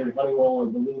is standard Honeywell or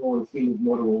Belimo or Siemens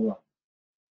motor will run.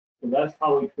 So that's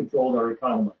how we controlled our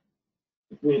economizer.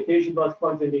 The communication bus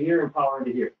plugs into here and power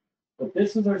into here. But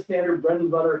this is our standard bread and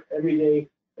butter everyday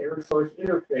air source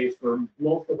interface for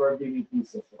most of our DVT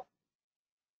systems.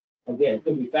 Again, it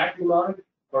could be factory mounted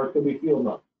or it could be field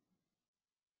mounted.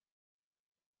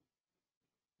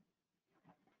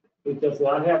 It does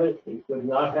not have it. It does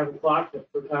not have a clock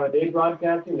for time of day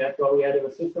broadcasting. That's why we added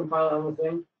a system pilot on the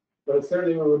thing. But it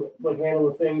certainly would handle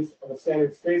the things on a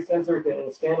standard space sensor in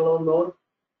a standalone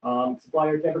mode. Supply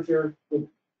air temperature,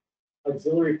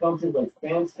 auxiliary functions like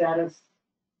fan status,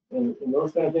 and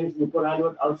those kind of things you put onto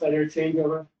it, outside air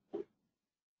changeover.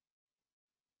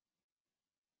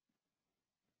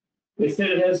 They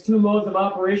said it has two modes of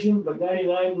operation, but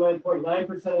 99.9%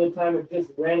 of the time it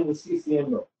just ran in the CCN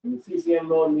mode. And the CCN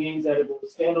mode means that if it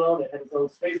was standalone, it had its own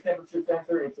space temperature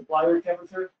sensor and supply air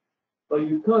temperature. But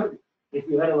you could, if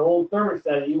you had an old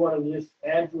thermostat that you wanted to just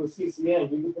add to a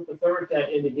CCN, you could put the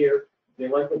thermostat into here, if they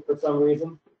like it for some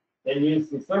reason, and use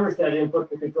the thermostat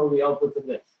input to control the outputs of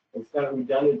this. It's kind of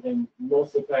redundant, and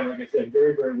most of the time, like I said,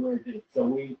 very, very rare did it. So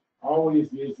we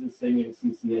always use this thing in a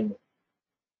CCN mode.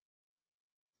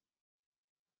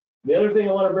 The other thing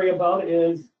I want to bring about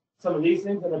is some of these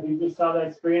things, and if you just saw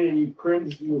that screen and you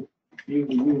cringed, you've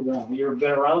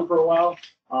been around for a while.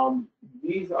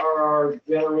 These are our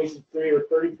Generation 3 or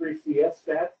 33 CS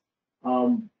stats.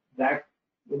 Back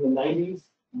in the 90s,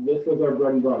 this was our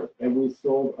bread and butter, and we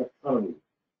sold a ton of these.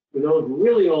 For those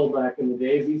really old back in the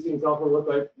days, these things often look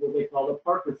like what they call the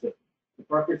Parker system. The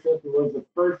Parker system was the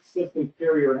first system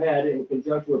Carrier had in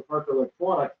conjunction with Parker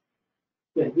Electronics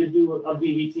that did do a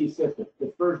VVT system,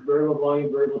 the first variable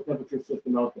volume, variable temperature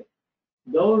system out there.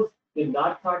 Those did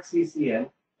not talk CCN,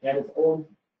 had its own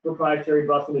proprietary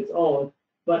bus of its own,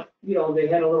 but you know, they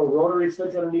had a little rotary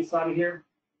switch underneath side of here,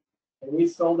 and we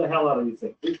sold the hell out of these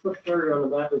things. We put Carrier on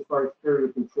the map as far as Carrier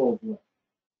controls went.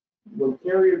 When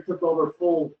Carrier took over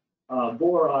full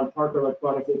bore on Parker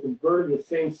Electronics, they converted the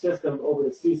same system over to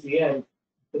CCN,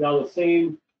 so now the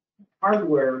same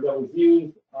hardware that was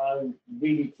used on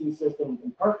VDT system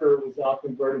in Parker was now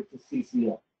converted to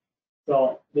CCN.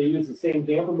 So they use the same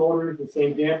damper motors, the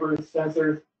same dampers,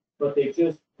 sensors, but they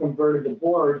just converted the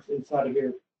boards inside of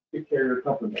here to Carrier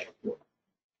company.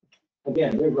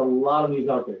 Again, there's a lot of these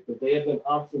out there, but they have been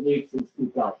obsolete since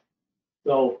 2000.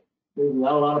 So there's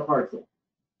not a lot of parts there.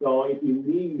 So if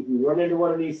you run into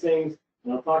one of these things,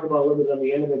 and I'll talk about a little bit on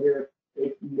the end of it here,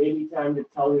 it may be time to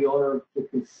tell the owner to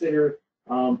consider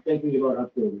thinking about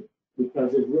upgrading,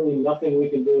 because there's really nothing we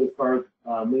can do as far as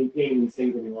maintaining these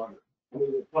things any longer. I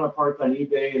mean, there's a ton of parts on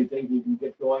eBay and things you can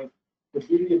get going. The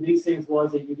beauty of these things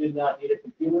was that you did not need a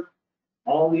computer.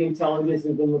 All the intelligence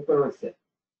is in the thermostat.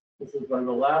 This is one of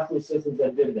the last systems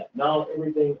that did that. Now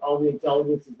everything, all the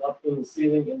intelligence is up in the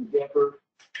ceiling and the damper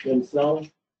themselves.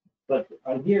 But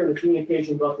on here, the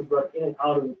communication bus is run in and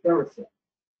out of the thermostat.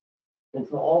 And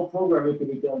so all programming can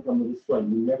be done from the display. You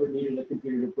never needed a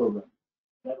computer to program.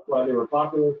 That's why they were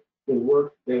popular, they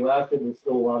worked, they lasted, and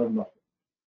still a lot of money.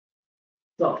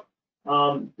 So,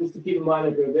 just to keep in mind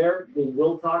that they're there, they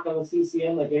will talk on the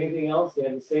CCN like anything else. They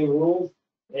have the same rules,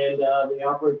 and they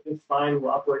operate just fine. We're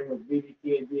operating with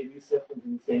VDT and VAV systems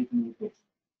in the same communication.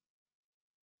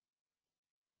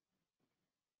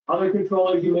 Other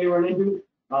controllers you may run into,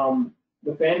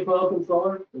 the fan coil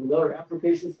controller is another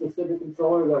application-specific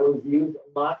controller that was used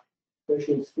a lot,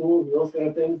 especially in schools and those kind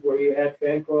of things, where you had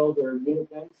fan coils or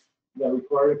unit tanks that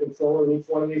required a controller in each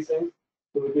one of these things.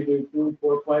 So we could do 2 and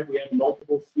 4 pipe. We had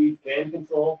multiple speed fan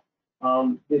control,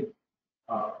 did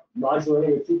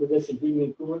modulating with 2-position heating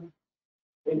and cooling.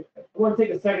 And I want to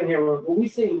take a second here. When we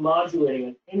say modulating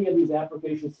on any of these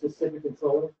application-specific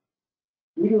controllers,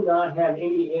 we do not have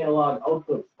any analog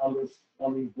outputs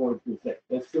on these boards per se.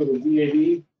 That's true of the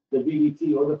VAV, the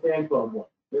VDT, or the fan coil board.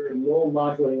 There is no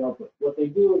modulating output. What they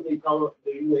do is they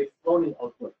use a floating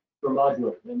output for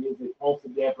modulating. That means they pulse the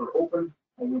damper open,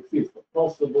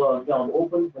 pulse the valve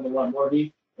open when they want more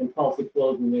heat, and pulse it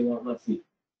closed when they want less heat.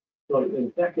 So in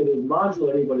effect, it is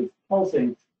modulating, but it's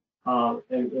pulsing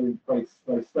and by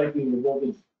spiking the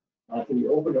voltage to the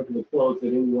open or to the closed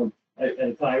at any one at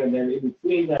a time, and then in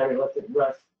between that, it lets it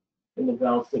rest in the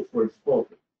valve six where it's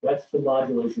spoken. That's the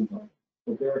modulation part.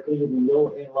 But there are clearly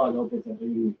no analog outputs on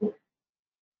any port.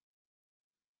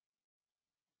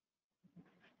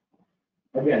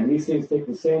 Again, these things take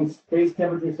the same space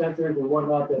temperature sensors and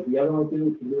whatnot that the other ones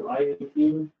do to do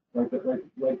IAQ, like the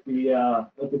VAV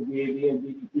and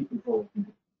VDT controllers can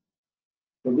do.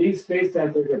 So these space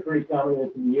sensors are pretty common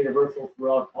and can be universal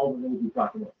throughout all the things we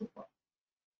talked about so far.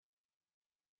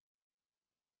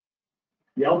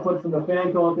 The output from the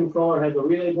fan coil controller has a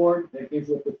relay board that gives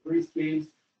you up to 3 speeds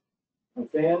of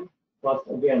fan, plus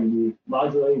again the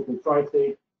modulating for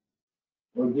tri-state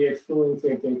or DX cooling,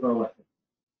 same thing for electric.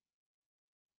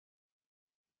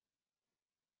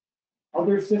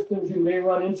 Other systems you may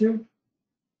run into,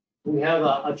 we have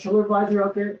a chiller visor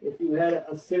out there. If you had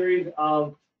a series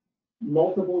of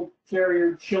multiple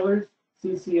Carrier chillers,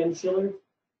 CCN chillers,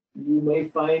 you may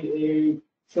find a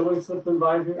chiller system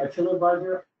visor, a chiller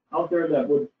visor out there that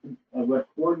would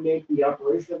coordinate the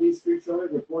operation of these 3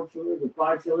 chillers, or 4 chillers, or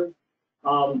 5 chillers.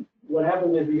 What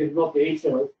happens is we get up to 8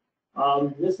 chillers.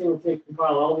 This thing will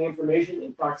compile all the information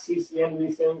and talk CCN to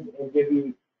these things and give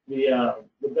you the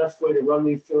best way to run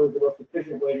these chillers, the most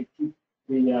efficient way to keep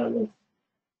the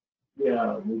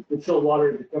chilled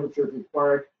water at the temperature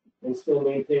required and still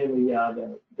maintain the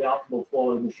optimal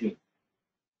flow of the machine.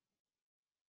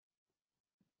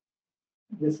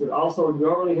 This would also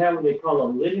normally have what they call a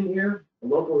lid in here, a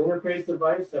local interface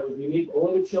device that was unique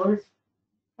only to chillers.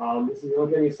 This is the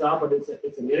only thing you saw, but it's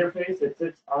an interface that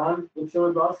sits on the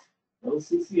chiller bus, on the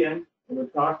CCN, and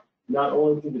it talk not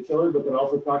only to the chiller, but can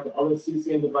also talk to other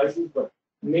CCN devices. But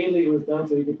mainly it was done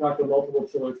so you could talk to multiple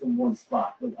chillers from one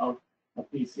spot without a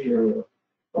PC or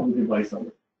other device on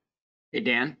it. Hey,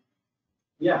 Dan.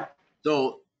 Yeah.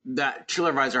 So that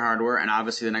chiller visor hardware, and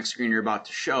obviously the next screen you're about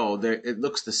to show, it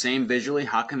looks the same visually.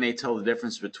 How can they tell the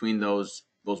difference between those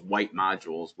white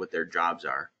modules, what their jobs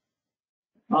are?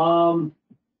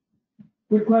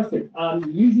 Good question.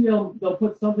 Usually they'll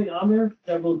put something on there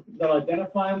that will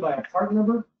identify them by a part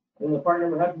number. and the part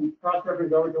number has to be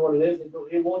cross-referenced over to what it is.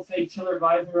 It won't say chiller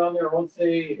visor on there. It won't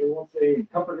say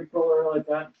comfort controller or like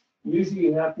that. Usually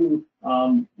you have to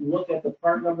look at the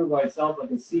part number by itself,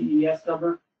 like a CES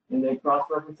number, and then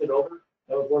cross-reference it over.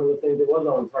 That was one of the things that was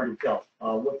always hard to tell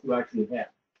what you actually had.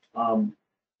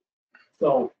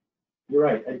 So you're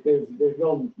right. There's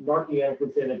no marking on it per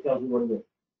se that tells you what it is.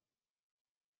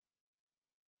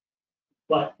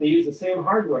 But they use the same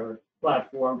hardware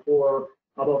platform for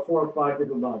about 4 or 5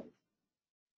 different modules.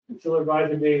 The chiller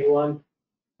visor being one.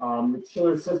 The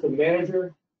chiller system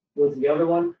manager was the other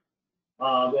one.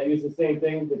 That used the same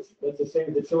thing. That's the same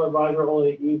as the chiller visor,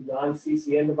 only it used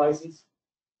non-CCN devices.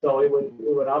 So it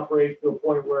would operate to a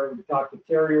point where it would talk to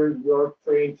Carrier, York,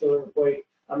 Train, Chiller, Equate.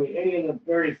 I mean, any of the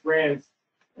various brands,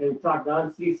 and talk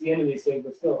non-CCN to these things,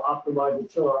 but still optimize the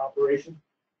chiller operation.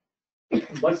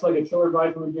 Much like a chiller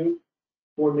visor would do,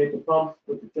 coordinate the pumps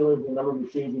with the chillers and the number of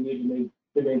machines you need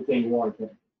to maintain water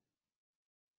temperature.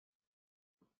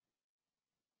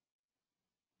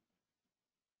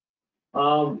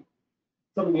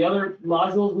 Some of the other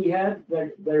modules we had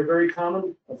that are very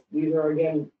common, these are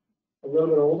again a little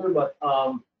bit older, but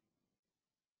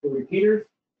the repeaters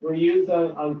were used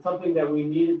on something that we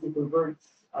needed to convert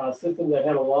a system that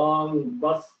had a long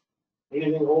bus,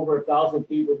 anything over 1,000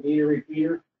 feet would need a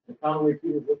repeater. The common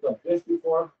repeaters looked like this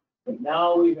before, but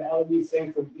now we've added these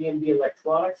things from B&B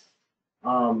Electronics.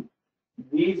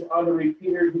 These are the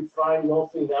repeaters you find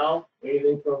mostly now,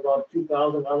 anything from about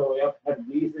 2,000 on the way up have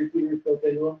these repeaters built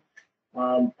into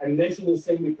them. I mention this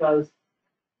thing because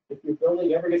if your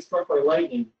building ever gets struck by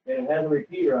lightning and it has a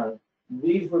repeater on it,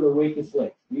 these were the weakest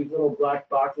links. These little black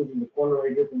boxes in the corner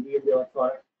right here from B&B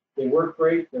Electronics, they work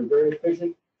great, they're very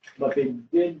efficient, but they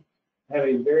did have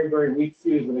a very, very weak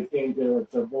fuse when it came to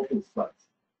voltage spikes.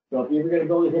 So if you're going to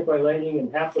build a hit by lightning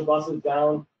and half the bus is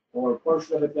down, or a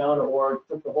portion of it down, or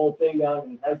took the whole thing down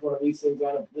and has one of these things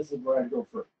on it, this is where I'd go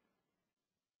first.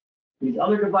 These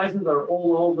other devices are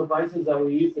old devices that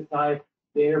we used to tie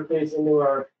the interface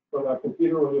into from our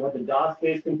computer when we had the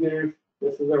DOS-based computers.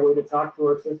 This is our way to talk to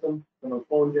our system from a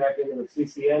phone jack into a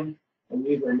CCN, and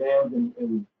these are NAMs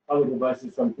and other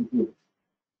devices from computers.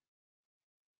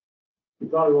 You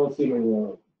probably won't see many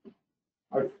of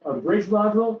them. Our bridge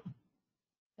module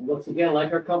looks again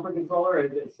like our comfort controller,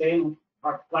 and the same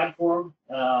platform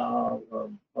of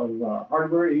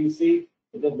hardware you see.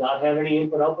 It does not have any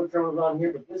input-output terminals on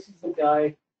here, but this is the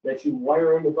guy that you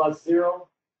wire into bus 0,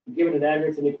 give it an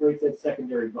address, and it creates that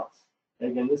secondary bus.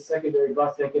 And again, this secondary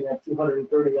bus, they can have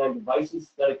 239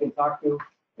 devices that it can talk to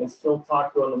and still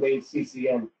talk to on the main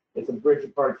CCN. It's a bridge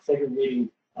apart, segregating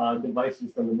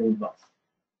devices from the main bus.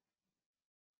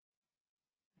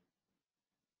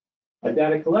 A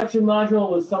data collection module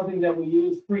was something that we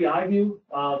used pre-iView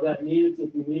that needed,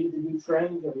 if you needed to do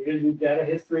trends or you needed to do data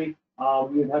history,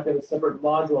 you'd have to have a separate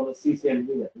module on the CCN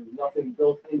to do that. There's nothing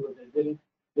built into it that didn't.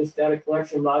 This data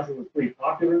collection module was pretty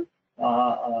popular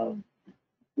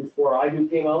before iView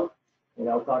came out, and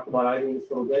I'll talk about iView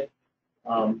just a little bit.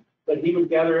 But he would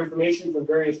gather information from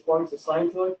various points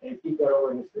assigned to it and keep that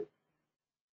over in history.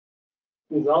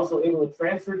 He was also able to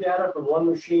transfer data from one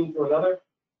machine to another.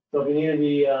 So if you needed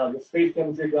the space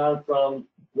temperature down from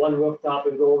one rooftop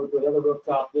and go over to another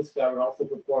rooftop, this guy would also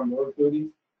perform those duties.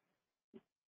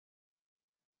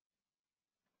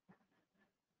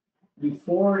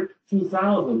 Before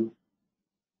 2000,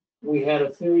 we had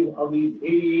a series of these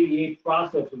 8088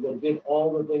 processors that did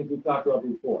all the things we talked about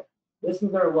before. This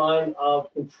is our line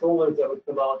of controllers that would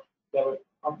come out that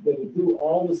would do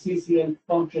all the CCN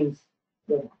functions,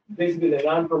 basically the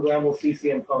non-programmable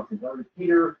CCN functions, our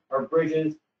repeater, our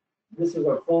bridges. This is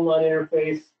our phone line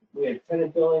interface. We had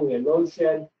tenant billing, we had load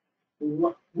shed.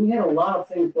 We had a lot of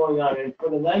things going on. And for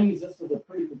the 90s, this was a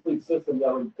pretty complete system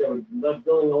that would let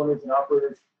billing owners and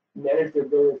operators manage their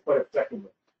billings quite effectively.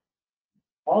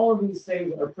 All of these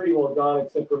things are pretty well done,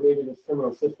 except for maybe this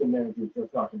terminal system manager we're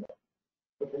talking about.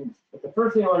 But the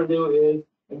first thing I want to do is,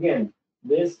 again,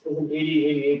 this is an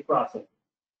 8088 processor.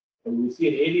 And when you see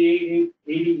an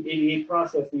 8088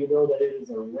 processor, you know that it is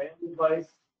a RAM device,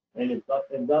 and it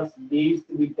thus needs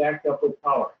to be backed up with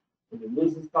power. If it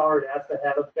loses power, it has to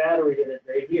have a battery in it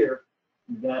right here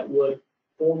that would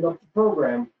hold up the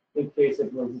program in case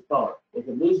it loses power. If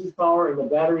it loses power and the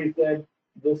battery is dead,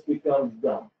 this becomes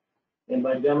dumb. And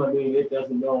by dumb, I mean it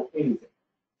doesn't know anything.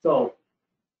 So,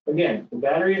 again, the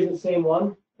battery is the same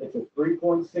one. It's a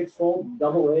 3.6 volt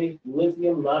AA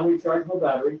lithium non-rechargeable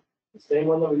battery, the same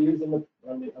one that we use on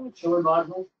the chiller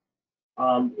modules.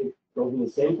 It goes in the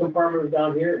same compartment as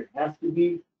down here. It has to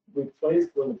be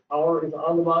replaced when the power is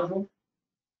on the module.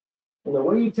 And the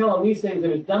way you tell them these things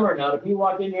if it's dumb or not, if you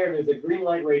walk in here and there's a green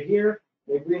light right here,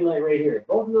 the green light right here.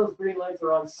 Both of those green lights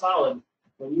are on solid.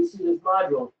 When you see this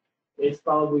module, it's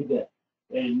probably dead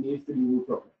and it needs to be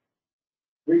reprogrammed.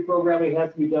 Reprogramming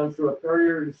has to be done through a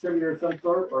carrier distributor of some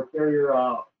sort or carrier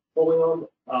wholly owned,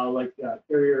 like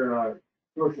carrier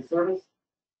commercial service.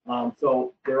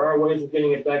 So there are ways of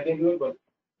getting it back into it, but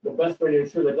the best way to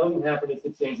ensure that doesn't happen is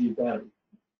to change these batteries.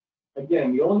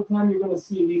 Again, the only time you're going to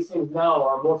see these things now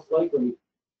are most likely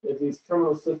is these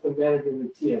terminal system managers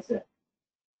at TSM.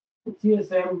 The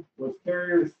TSM was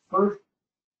Carrier's first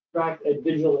crack at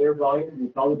digital air volume. We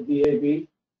call it DAV.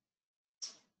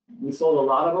 We sold a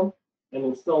lot of them, and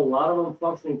there's still a lot of them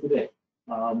functioning today.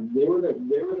 They were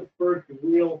the first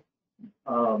real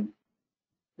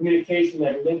communication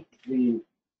that linked the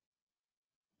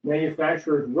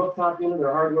manufacturer's rooftop unit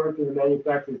or hardware to the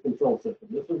manufacturer's control system.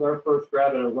 This was our first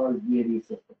grab at a large DAV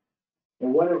system.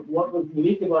 And what was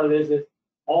unique about it is that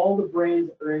all the brains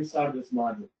are inside of this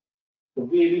module. The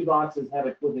VAV boxes have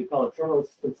what they call a terminal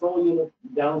control unit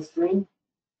downstream.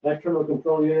 That terminal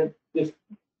control unit just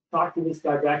talk to this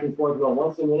guy back and forth about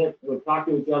once a minute. They would talk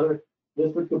to each other.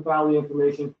 This would compile the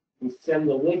information and send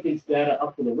the linkage data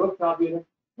up to the rooftop unit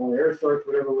or air source,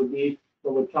 whatever it would be.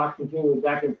 So would talk continually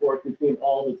back and forth between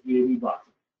all its VAV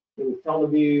boxes. It would tell the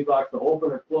VAV box to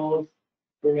open or close,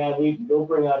 bring on heat, don't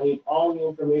bring on heat. All the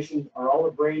information or all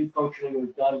the brain functioning is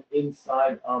done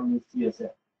inside of this TSM.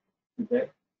 Okay,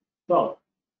 so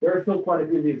there are still quite a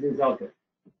few of these things out there,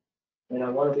 and I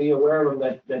want to be aware of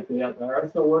them that they are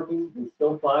still working. They're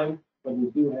still fine, but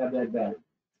we do have that battery.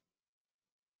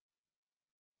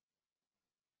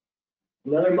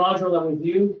 Another module that was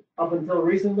used up until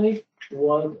recently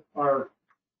was our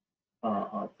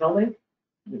Tel-Link.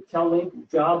 The Tel-Link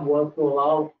job was to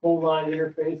allow phone line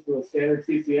interface to a standard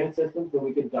CCN system, so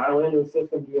we could dial into a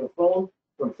system via phone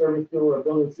from service to or a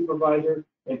building supervisor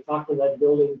and talk to that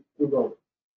building through building.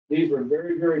 These were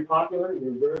very, very popular. They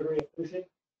were very, very efficient.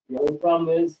 The only problem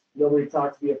is nobody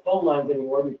talks via phone lines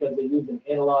anymore because they use an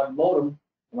analog modem,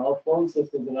 and all phone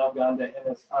systems have now gone to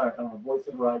MSI, voice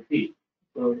over IP.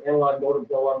 So analog modems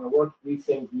no longer work. These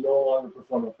things no longer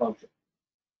perform a function.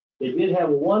 They did have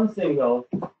one thing though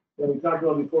that we talked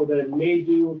about before that it may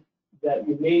do that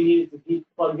you may need it to keep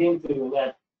plugged into, and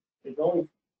that its only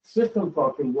system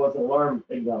function was alarm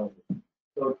acknowledgement.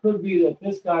 So it could be that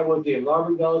this guy was the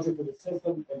alarm acknowledger for the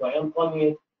system, and by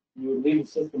unplugging it, you would leave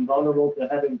the system vulnerable to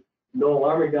having no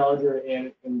alarm acknowledger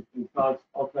and cause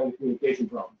all kinds of communication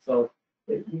problems. So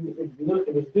if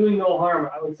it's doing no harm,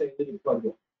 I would say leave it plugged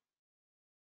in.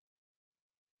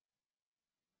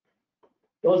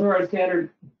 Those are our standard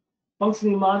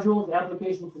functioning modules,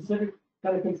 application-specific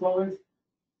kind of controllers.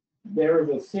 There is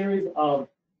a series of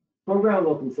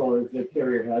programmable controllers that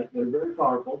Carrier has that are very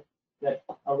powerful that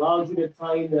allows you to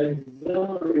tie in the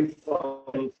auxiliary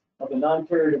functions of the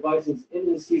non-carrier devices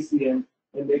into the CCN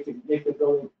and make the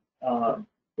building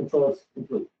controls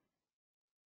complete.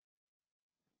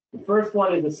 The first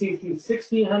one is the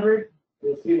CC1600.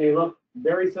 You'll see they look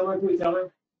very similar to each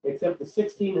other, except the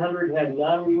 1600 had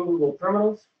non-removable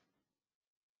terminals,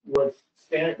 was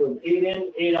standard, was 8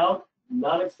 in, 8 out,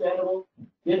 not expandable.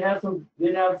 Did have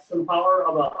some power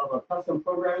of a custom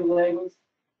programming language,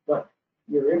 but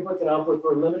your inputs and outputs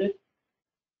were limited.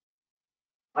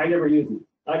 I never used it.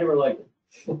 I never liked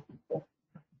it.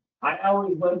 I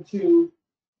always went to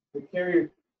the Carrier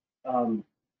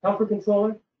comfort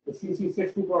controller, the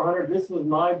CC6400. This was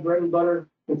my bread and butter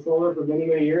controller for many,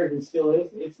 many years, and still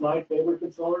is. It's my favorite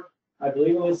controller. I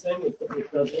believe in this thing. It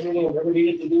does everything I've ever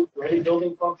needed to do for any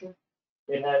building function.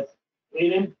 It has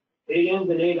 8 ins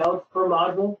and 8 outs per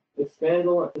module,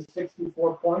 expandable up to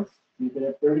 64 points. You can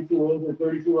have 32 ins and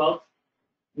 32 outs.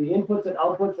 The inputs and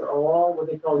outputs are all what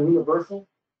they call universal.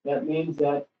 That means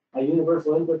that a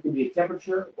universal input could be a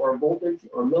temperature or a voltage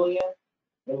or a milliamp,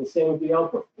 and the same with the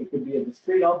output. It could be a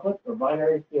discrete output or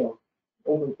binary,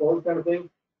 open close kind of thing,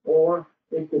 or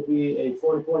it could be a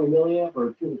 4 to 20 milliamp or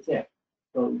a 2 to 10.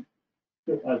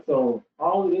 So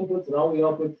all the inputs and all the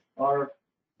outputs are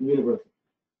universal.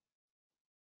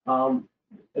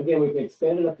 Again, we can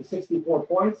expand it up to 64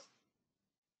 points,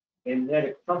 and had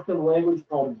a custom language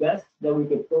called BEST that we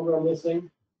could program this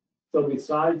thing. So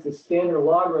besides the standard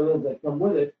logarithms that come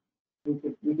with it,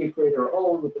 we could create our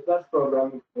own with the BEST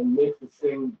program and make this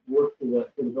thing work to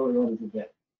the building owners again.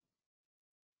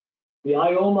 The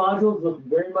I/O modules look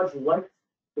very much like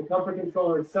the comfort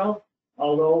controller itself,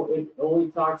 although it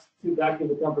only talks back to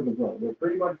the comfort controller. They're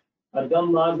pretty much a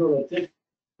dumb module that just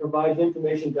provides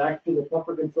information back to the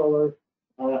comfort controller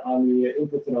on the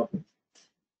inputs and outputs.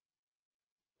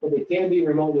 But they can be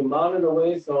remotely mounted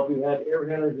away, so if you had air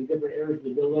handlers in different areas of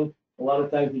the building, a lot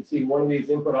of times you'd see one of these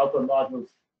input-output modules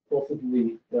closer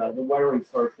to the wiring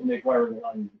source to make wiring a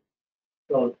lot easier.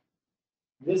 So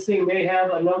this thing may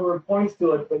have a number of points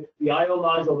to it, but the I/O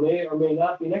module may or may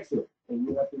not be next to it, and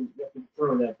you have to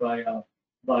determine that by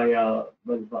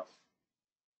the bus.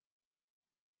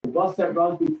 The bus that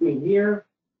runs between here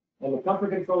and the comfort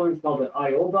controller is called the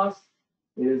I/O bus.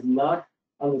 It is not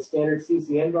on the standard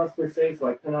CCN bus per se, so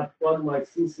I cannot plug my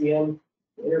CCN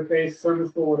interface,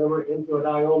 service tool, whatever, into an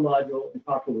I/O module and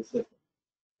talk to the system.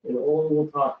 It only will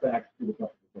talk back to the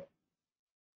comfort controller.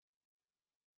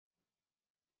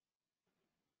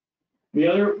 The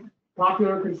other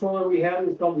popular controller we have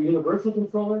is called the universal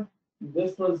controller.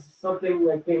 This was something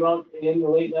that came out in the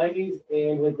late 90s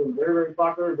and has been very, very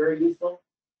popular, very useful.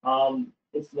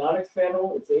 It's not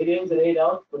expandable. It's 8 ins and 8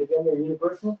 outs, but again, they're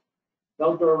universal.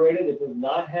 Outdoor rated. It does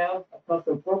not have a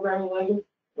custom programming language,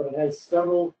 but it has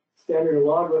several standard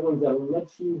algorithms that let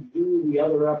you do the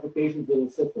other applications in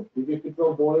the system. You can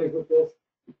control boilers with this,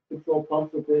 you can control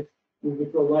pumps with this, you can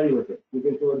control lighting with it, you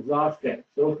can control exhaust fans,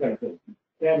 those kind of things.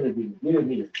 Cabinet heaters, unit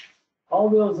heaters. All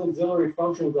those auxiliary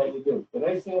functions that you do. The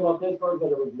nice thing about this one is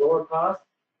that it was lower cost,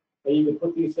 and you can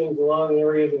put these things along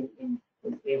areas and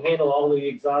handle all the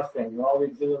exhaust fans, all the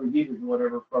auxiliary heaters and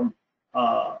whatever from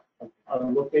a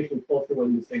location close to where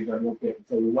these things are located.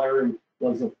 So the wiring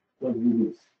was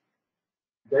reduced.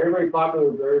 Very, very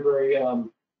popular, very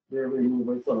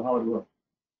universal on how it works.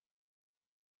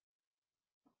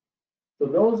 So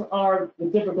those are the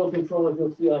typical controllers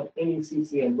you'll see on any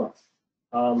CCN bus.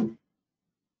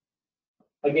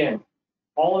 Again,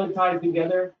 all of it ties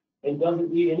together and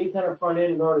doesn't need any kind of front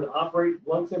end in order to operate.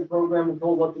 Once they're programmed and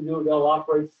told what to do, they'll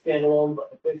operate standalone but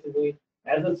efficiently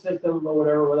as a system or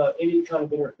whatever without any kind of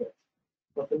interface.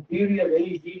 But the beauty of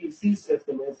any GDC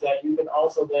system is that you can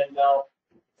also then now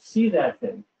see that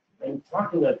thing and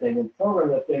talk to that thing and program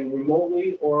that thing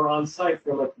remotely or on site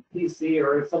from a PC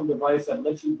or some device that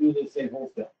lets you do this same whole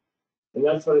step. And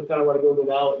that's what I kind of want to go to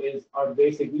now is our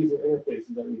basic user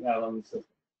interfaces that we have on the system.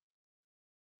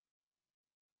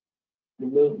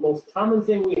 The most common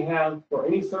thing we have for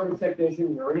any service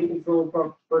technician or any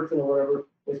control person or whatever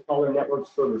is called a network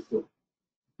service tool.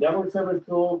 Network service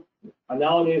tool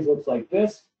nowadays looks like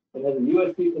this. It has a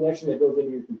USB connection that goes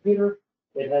into your computer.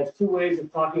 It has 2 ways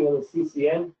of talking on the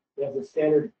CCN. It has a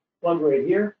standard plug right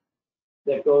here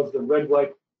that goes the red,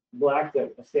 white, black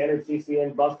that a standard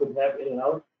CCN bus would have in and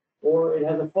out, or it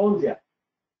has a phone jack.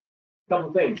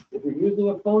 Couple things. If you're using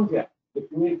a phone jack to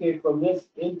communicate from this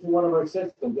into one of our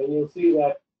systems, then you'll see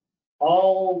that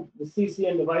all the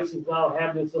CCN devices now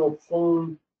have this little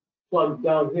phone plug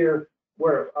down here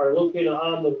where are located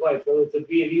on the device, whether it's a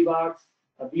B&E box,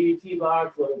 a BDT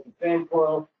box, whether it's a fan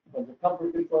coil, or the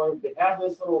comfort controller. They have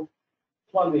this little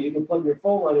plug that you can plug your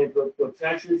phone line into it to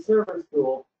attach your service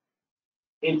tool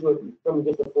into it from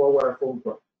just a 4-wire phone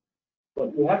cord.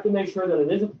 But you have to make sure that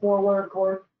it is a 4-wire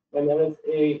cord and that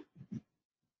it's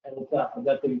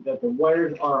that the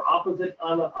wires are opposite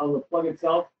on the plug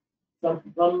itself.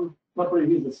 Some companies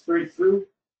use a straight through.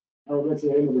 I will mention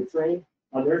the name of the train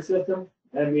on their system.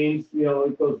 That means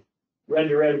it goes red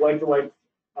to red, white to white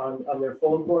on their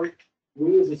phone cord.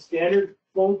 We use a standard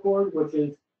phone cord, which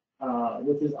is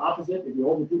opposite. If you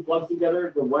hold the 2 plugs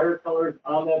together, the wire colors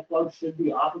on that plug should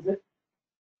be opposite.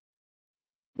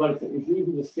 But it's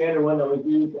usually the standard one that was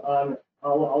used on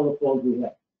all the plugs we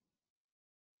have.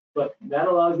 But that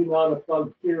allows you now to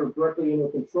plug here directly into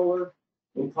a controller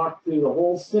and talk to the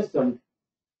whole system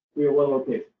via one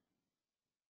location.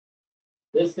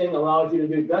 This thing allows you to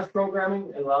do best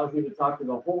programming. It allows you to talk to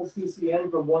the whole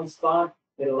CCN from one spot.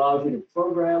 It allows you to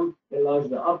program. It allows you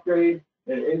to upgrade.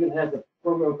 It even has a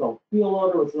program called Field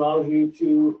Loader, which allows you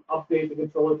to update the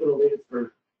controller to the latest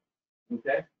version.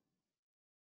 Okay?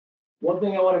 One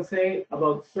thing I want to say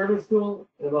about Service Tool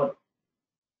and about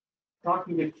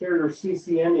talking to Carrier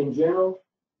CCN in general,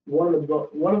 one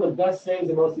of the best things,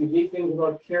 the most unique things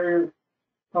about Carrier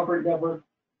Comfort Network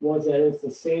was that it's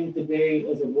the same today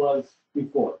as it was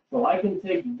before. So I can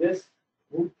take this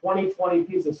 2020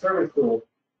 piece of service tool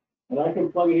and I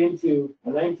can plug it into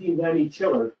a 1990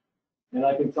 chiller and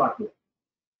I can talk to it.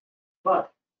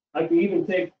 But I can even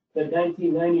take the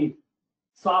 1990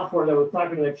 software that was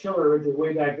talking to that chiller originally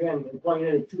way back then and plug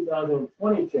it in a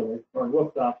 2020 chiller or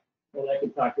rooftop and I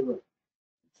can talk to it.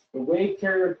 The way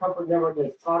Carrier Comfort Network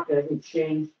has talked hasn't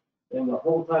changed in the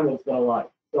whole time it's been alive.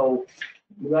 So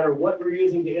no matter what we're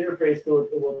using to interface to it,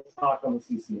 it will talk on the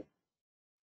CCN.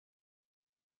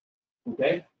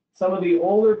 Okay? Some of the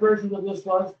older versions of this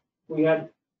was, we had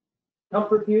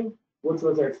ComfortView, which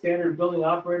was our standard building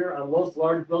operator on most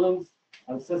large buildings,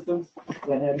 on systems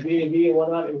that had B&B and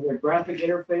whatnot. It was a graphic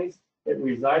interface. It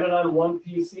resided on one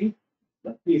PC.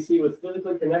 The PC was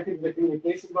physically connected to the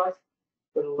communication bus,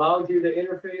 but allowed you to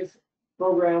interface,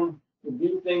 program, to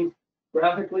do things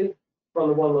graphically from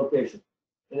the one location.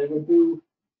 And it would do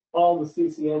all the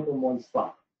CCN from one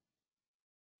spot.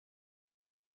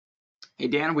 Hey,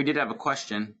 Dan, we did have a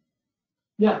question.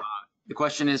 Yeah. The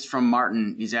question is from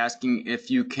Martin. He's asking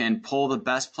if you can pull the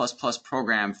Best++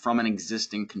 program from an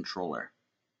existing controller.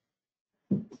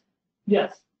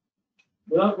 Yes.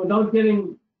 Without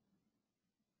getting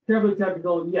terribly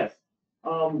technical, yes.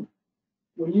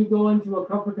 When you go into a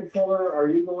comfort controller or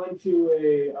you go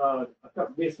into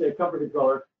basically a comfort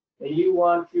controller and you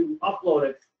want to upload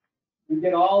it, you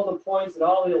get all the points and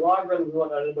all the logarithms and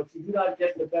whatnot, but you do not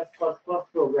get the Best++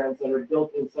 programs that are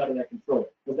built inside of that controller.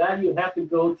 For that, you have to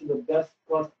go to the Best++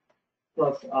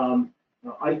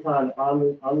 icon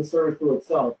on the service tool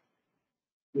itself.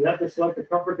 You have to select the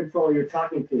comfort controller you're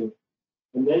talking to,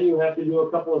 and then you have to do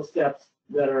a couple of steps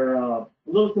that are a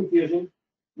little confusing,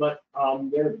 but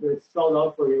they're spelled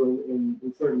out for you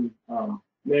in certain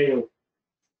manuals.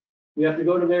 You have to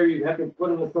go to there, you have to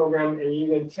put in the program, and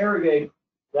you interrogate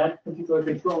that particular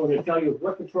controller to tell you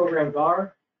what the programs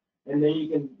are, and then you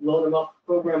can load them up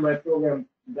program by program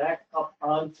back up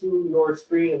onto your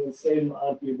screen and then save them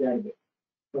onto your database.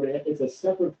 But it's a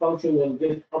separate function than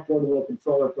just uploading a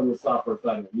controller from the software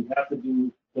side of it. You have to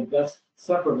do the best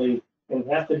separately, and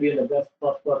it has to be in the Best++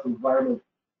 environment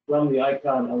from the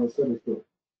icon on the service tool.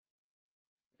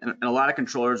 And a lot of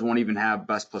controllers won't even have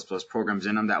Best++ programs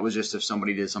in them. That was just if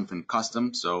somebody did something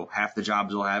custom. So half the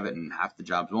jobs will have it and half the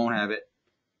jobs won't have it.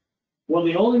 Well,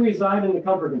 they only reside in the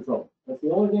comfort controller. That's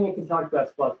the only thing that can talk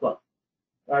Best++, or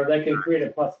that can create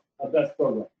a best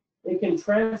program. It can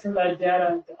transfer that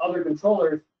data to other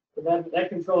controllers, but that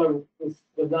controller does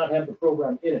not have the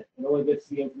program in it. It only gets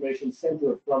the information sent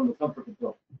to it from the comfort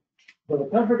controller. So the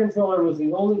comfort controller was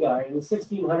the only guy, and the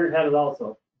 1600 had it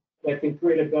also, that can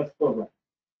create a best program.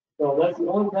 So that's the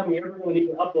only time you're ever going to need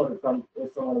to upload it from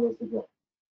is from one of those controllers.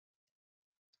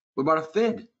 What about a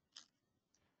FID?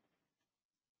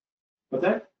 What's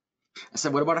that? I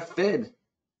said, what about a FID?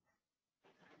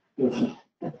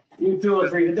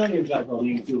 U203, the Dungeon guy called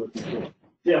U203.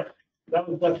 Yeah, that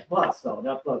was Best Plus, though,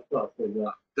 not Plus Plus.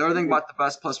 The other thing about the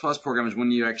Best++ program is when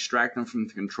you extract them from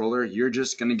the controller, you're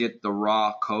just going to get the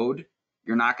raw code.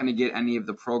 You're not going to get any of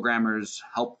the programmer's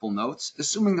helpful notes,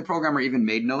 assuming the programmer even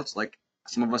made notes, like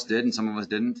some of us did and some of us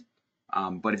didn't.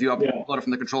 But if you upload it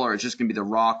from the controller, it's just going to be the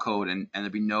raw code, and there'll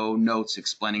be no notes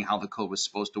explaining how the code was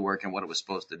supposed to work and what it was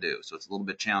supposed to do. So it's a little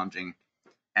bit challenging,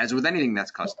 as with anything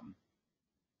that's custom.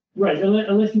 Right,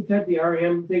 unless you type the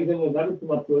REM things in, that would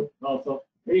come up to it also.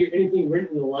 Anything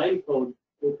written in the line code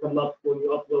will come up when you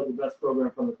upload the best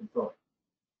program from the controller.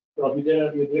 So if you did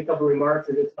a couple of remarks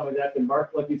or did something like that, and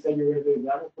mark like you said you were going to do,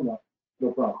 that will come up,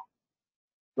 no problem.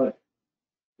 But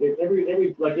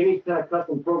if like any kind of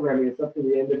custom programming, it's up to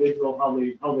the individual how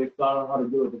they thought out how to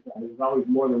do it. There's always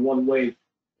more than one way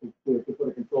to put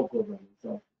a control program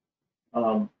in.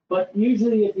 So, but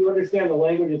usually, if you understand the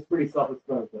language, it's pretty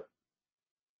self-explanatory.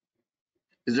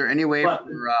 Is there any way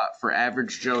for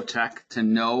average Joe Tech to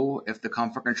know if the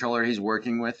comfort controller he's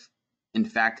working with, in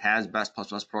fact, has Best++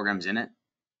 programs in it?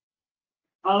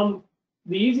 The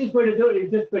easiest way to do it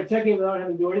is just by checking without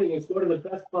having to do anything. Is go to the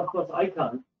Best++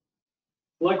 icon,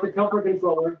 select the comfort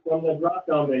controller from the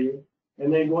drop-down menu,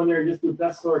 and then go in there and just do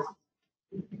best sources.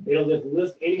 It'll just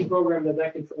list any program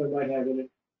that controller might have in it,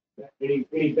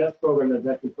 any best program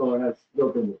that controller has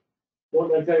built into it.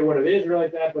 Won't tell you what it is or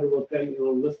like that, but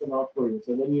it'll list them out for you.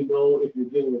 So then you know if you're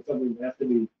dealing with something that has to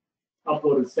be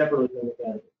uploaded separately than the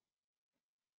database.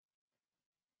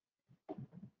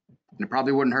 And it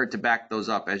probably wouldn't hurt to back those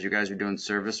up as you guys are doing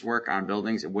service work on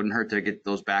buildings. It wouldn't hurt to get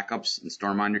those backups and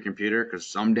store them on your computer, because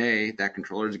someday that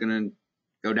controller is going to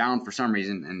go down for some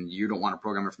reason, and you don't want to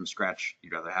program it from scratch.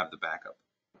 You'd rather have the backup.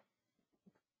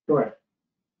 Correct.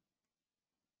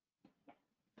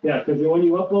 Yeah, because when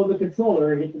you upload the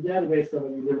controller and get the database from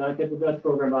it, you do not get the best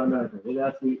program automatically. It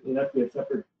has to be a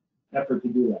separate effort to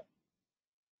do that.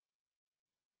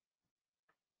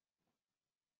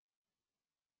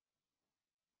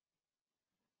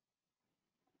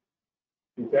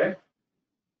 Okay.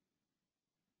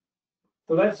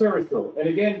 So that's service tool. And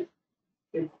again,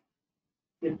 if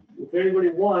anybody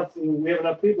wants, and we have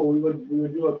enough people, we would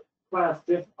do a class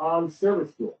just on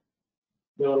service tool.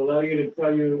 So it'll allow you to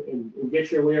tell you and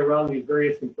get your way around these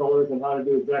various controllers and how to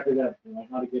do exactly that. You know,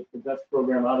 how to get the best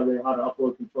program out of there, how to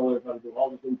upload controllers, how to do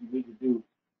all the things you need to do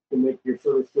to make your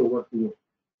service tool work for you.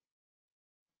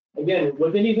 Again,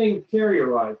 with anything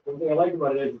carrier-wise, one thing I like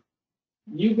about it is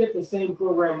you get the same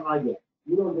program I get.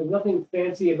 There's nothing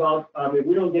fancy about.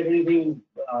 We don't get anything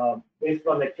based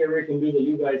on that carrier can do that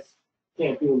you guys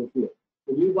can't do in the field.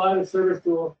 When you buy the service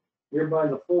tool, you're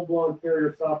buying the full-blown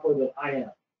carrier software that I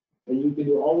have. And you can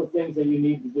do all the things that you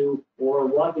need to do or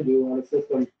want to do on a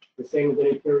system the same as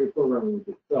any carrier programmer would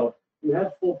do. So you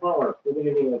have full power with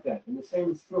anything like that. And the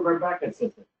same is true of our backend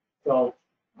system. So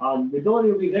the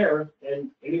ability will be there, and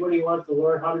anybody who wants to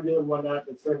learn how to do it and whatnot,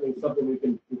 it's certainly something we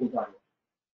can talk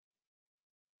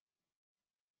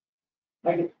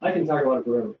about. I can talk about it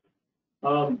forever.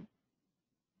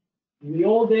 In the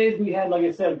old days, we had, like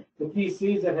I said, the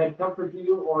PCs that had Comfort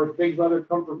View or its big brother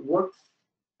Comfort Works.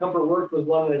 Comfort Works was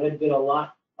one that had been a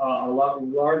lot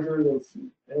larger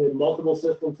than multiple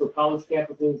systems for college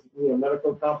campuses,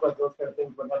 medical complex, those kind of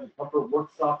things. But had the Comfort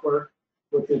Works software,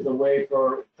 which is a way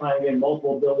for tying in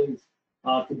multiple buildings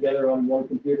together on one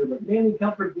computer. But mainly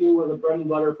Comfort View was a bread and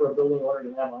butter for a building owner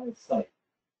to have on its site.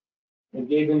 It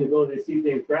gave him the ability to see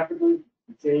things graphically,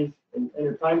 to change and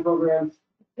enter time programs,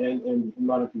 and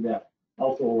monitor that.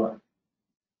 Also alarm.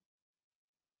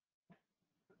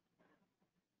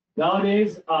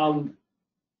 Nowadays,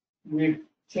 we've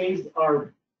changed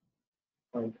our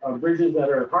bridges that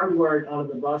are hardwired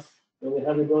onto the bus, and we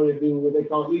have the ability to do what they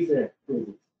call Ethernet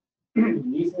bridges. The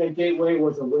Ethernet gateway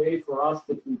was a way for us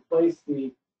to replace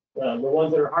the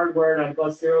ones that are hardwired on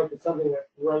bus 0 to something that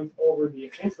runs over the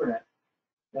internet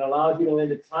that allows you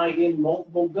to tie in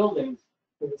multiple buildings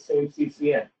to the same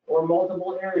CCN or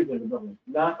multiple areas of the building.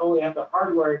 Not only have to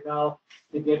hardwire it now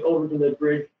to get over to the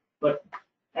bridge, but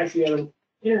actually have an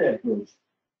internet bridge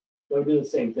that will do the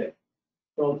same thing.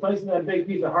 So in place of that big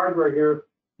piece of hardware here,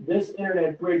 this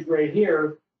internet bridge right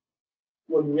here,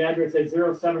 when the address at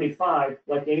 075,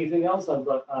 like anything else on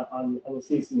the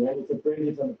CCN, it's a bridge,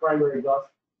 it's on the primary bus,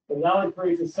 but now it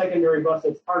creates a secondary bus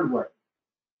that's hardwired.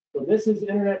 So this is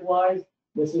internet-wise,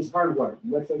 this is hardwired.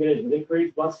 That's what it is. But it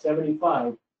creates bus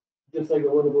 75, just like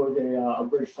it would have with a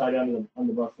bridge tied on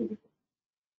the bus physically.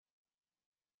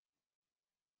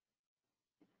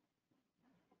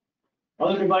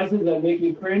 Other devices that make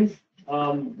me cringe,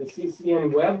 the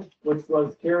CCN Web, which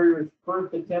was Carrier's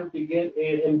first attempt to get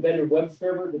an embedded web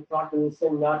server to talk to this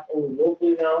thing not only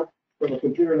locally now from a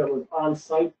computer that was on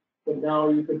site, but now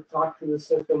you could talk to the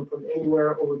system from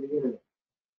anywhere over the internet.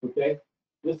 Okay,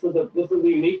 this was a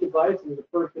unique device. It was the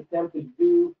first attempt to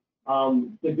do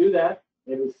that.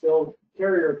 It was still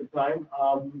Carrier at the time.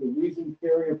 The reason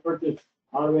Carrier purchased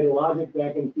Automated Logic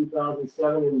back in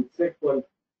 2007 and 6 was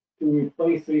to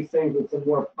replace these things with some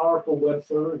more powerful web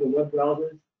servers and web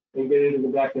browsers and get into the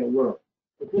back-end world.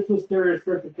 But this was Carrier's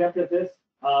first attempt at this.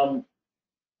 Ryan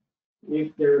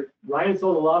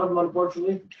sold a lot of them,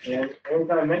 unfortunately, and every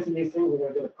time I mention these things, we're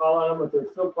going to get a call on them, but there's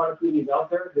still quite a few of these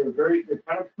out there. They're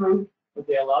kind of crude, but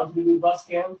they allow you to do bus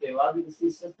scans, they allow you to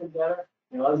see system data,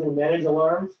 they allow you to manage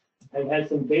alarms, and had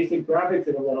some basic graphics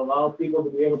in them that allow people to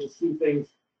be able to see things,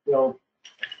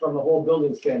 from the whole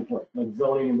building standpoint, like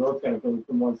zoning and those kind of things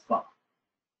from one spot.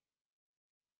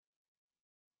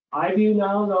 iView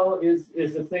now, though, is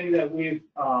the thing that we've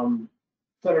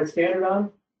set our standard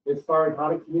on as far as how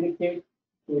to communicate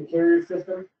to the Carrier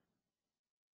system.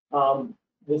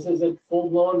 This is a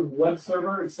full-blown web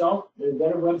server itself, an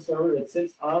embedded web server that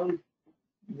sits on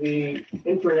the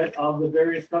internet of the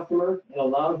various customers and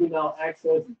allows you now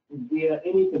access via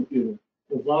any computer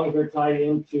as long as they're tied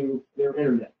into their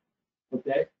internet.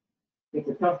 Okay? If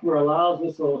the customer allows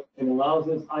this and allows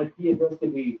this IP address to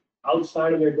be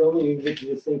outside of their building, you can get to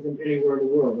this thing from anywhere in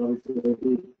the world. Obviously,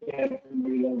 you can't from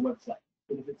any other website.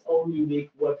 It is its own unique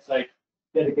website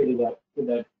dedicated to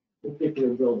that particular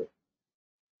building.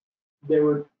 They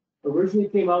originally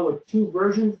came out with two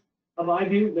versions of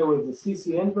iView. There was the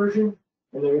CCN version,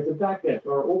 and there was the backend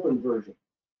or open version.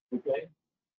 Okay,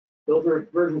 those are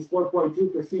versions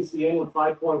 4.2 for CCN and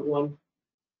 5.1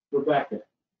 for backend.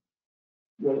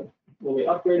 When they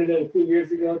upgraded it a few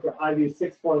years ago to iView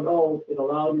 6.0, it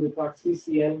allowed you to talk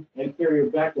CCN and Carrier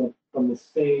backend from the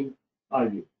same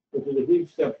iView, which is a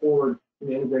huge step forward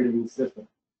in integrating these systems.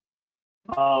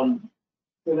 So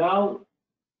now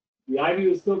the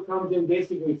iView still comes in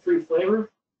basically three flavors.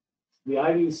 The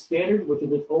iView Standard, which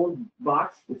is its own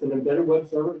box, it's an embedded web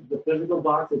server, the physical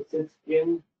box that sits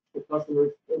in the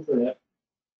customer's internet.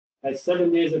 Has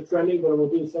 7 days of trending, but it will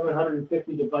do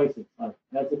 750 devices.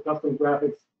 Has the custom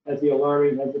graphics, has the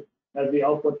alarming, has the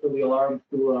output for the alarms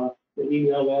to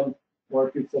email them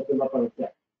or to set them up on a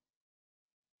text.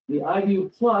 The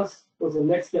iView Plus was the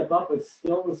next step up. It's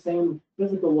still the same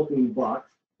physical looking box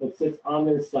that sits on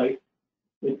their site.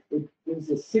 It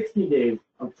gives us 60 days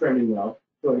of trending now,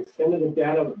 so it extended the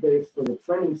database for the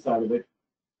trending side of it,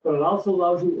 but it also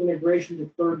allows you integration to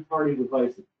third-party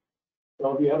devices.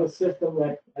 So if you have a system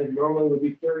that normally would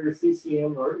be Carrier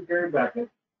CCN or Carrier backend,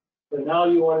 but now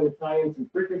you wanted to tie in some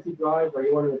frequency drive, or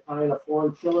you wanted to tie in a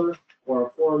foreign chiller or a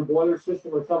foreign boiler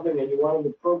system or something, and you wanted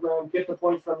to program, get the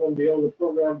points from them, be able to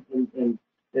program and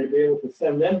be able to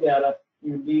send them data,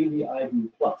 you need the iView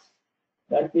Plus.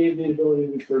 That gave the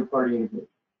ability to third-party integrate.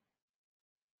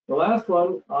 The last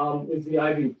one is the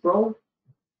iView Pro.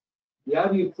 The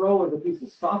iView Pro is a piece of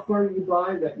software you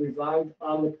buy that resides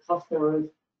on the customer's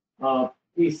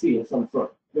PC of some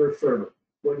sort, their server.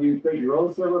 Whether you create your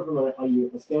own server from a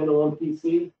standalone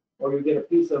PC, or you get a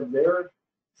piece of their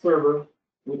server,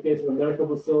 in the case of a medical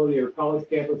facility or college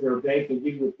campus or a bank, they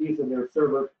give you a piece of their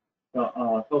server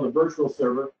called a virtual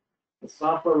server. The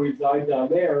software resides on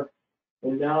there,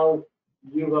 and now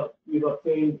you've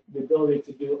obtained the ability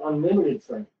to do unlimited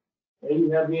training, and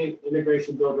you have the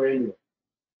integration built right into it.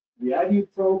 The iView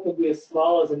Pro can be as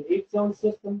small as an 8-zone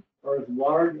system or as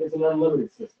large as an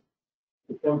unlimited system.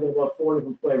 It comes in about 4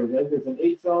 different flavors. There's an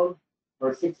 8-zone or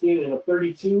a 16 and a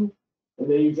 32, and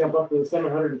then you jump up to the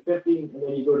 750, and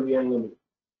then you go to the unlimited.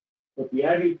 But the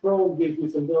iView Pro gives you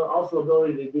some also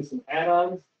ability to do some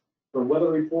add-ons for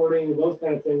weather reporting and those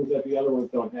kind of things that the other ones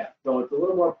don't have. So it's a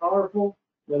little more powerful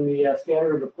than the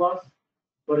standard or the Plus,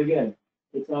 but again,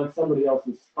 it's on somebody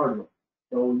else's hardware.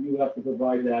 So you have to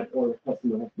provide that, or the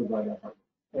customer has to provide that hardware,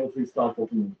 and it's responsible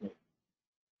to maintain.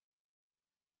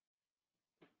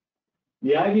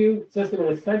 The iView system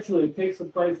essentially takes the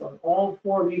place of all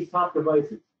 4 of these top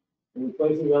devices and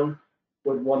replaces them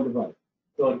with one device.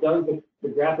 So it does the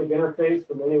graphic interface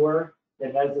from anywhere.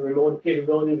 It has the remote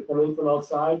capability to come in from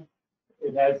outside.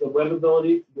 It has the web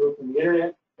ability to do it from the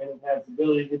internet, and it has the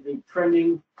ability to do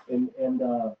trending and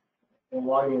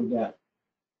logging of data.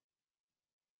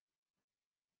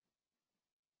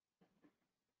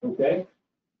 Okay,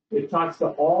 it talks to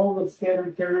all the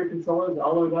standard carrier controllers,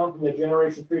 all the way down from the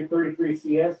Generation 3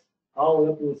 33CS, all the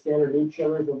way up to the standard new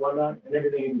chillers and whatnot, and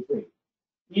everything in between.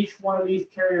 Each one of these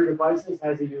carrier devices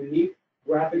has a unique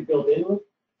graphic built into it,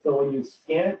 so when you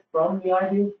scan it from the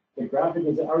iView, the graphic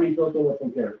is already built in with the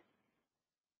carrier.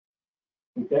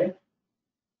 Okay,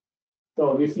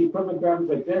 so if you see perfect graphics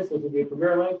like this would be a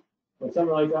Premier Link or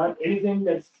something like that, anything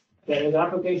that is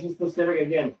application specific,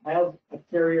 again, has a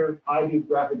carrier iView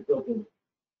graphic built in.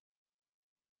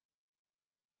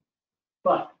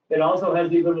 But it also has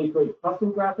the ability to create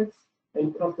custom graphics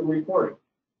and custom reporting.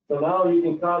 So now you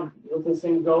can let this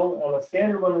thing go. On a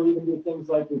standard one, we can do things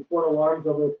like report alarms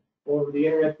over the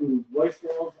internet through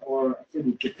voicemails, or to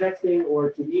texting,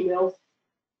 or to emails.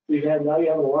 So now you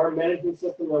have an alarm management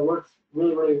system that works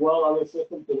really, really well on this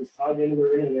system because it's tied into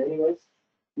their internet anyways.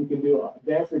 You can do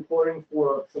advanced reporting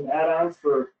for some add-ons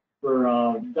for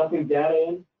dumping data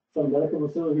in. Some medical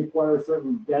facilities require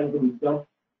certain data to be dumped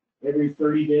every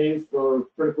 30 days for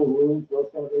critical rooms, those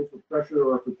kind of things, for pressure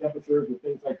or for temperatures and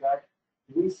things like that.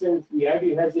 These things, the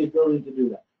iView has the ability to do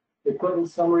that. Equipment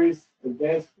summaries,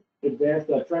 advanced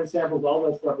trend samples, all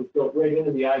that stuff is built right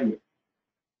into the iView.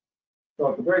 So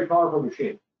it's a very powerful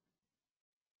machine.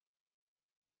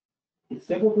 It's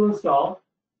simple to install.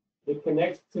 It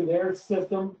connects to their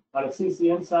system. On a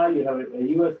CCN side, you have a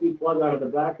USB plug out of the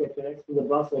back that connects to the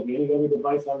bus like any other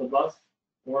device on the bus,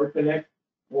 or connect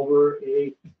over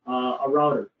a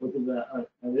router, which is an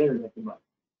internet device.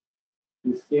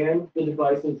 You scan the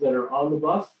devices that are on the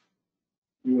bus.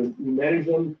 You manage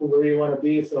them to where you want to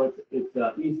be, so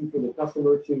it's easy for the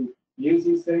customer to use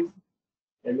these things.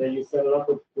 And then you set it up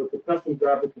with the custom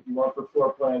graphics if you want for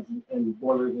floor plans and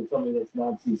borders and something that's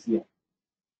non-CCN.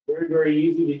 Very, very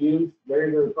easy to use,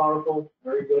 very, very powerful,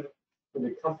 very good for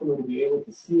the customer to be able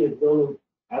to see a building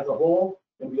as a whole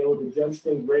and be able to judge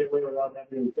things right away without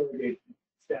having to interrogate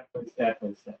stat by stat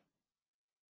by stat.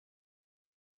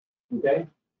 Okay?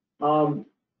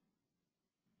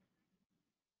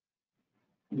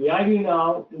 The iView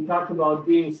now, we talked about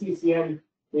being CCN,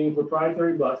 being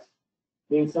proprietary bus,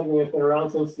 being something that's been around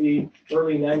since the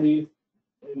early 90s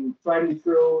and tried and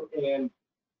true, and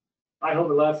I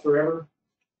hope it lasts forever.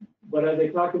 But as they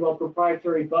talked about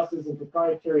proprietary buses and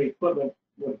proprietary equipment,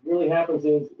 what really happens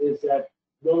is that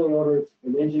building owners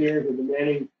and engineers are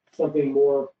demanding something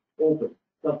more open,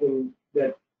 something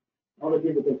that other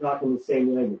people can talk in the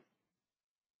same language.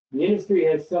 The industry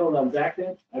has settled on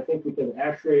BACnet, I think, because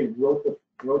ASHRAE wrote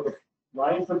the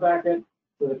line for BACnet.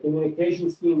 So the communication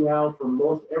scheme now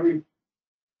for every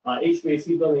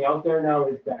HVAC building out there now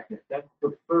is BACnet. That's the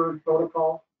preferred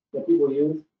protocol that people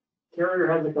use.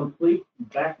 Carrier has a complete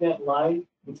BACnet line,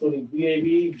 including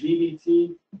VAV,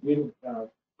 GDT,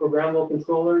 programmable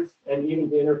controllers, and even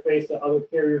to interface to other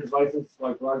carrier devices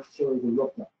like large chillers and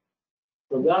rooftops.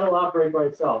 So that'll operate by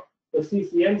itself. The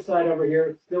CCN side over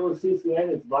here, still a CCN,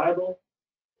 it's viable.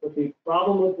 But the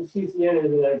problem with the CCN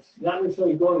is that it's not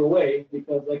necessarily going away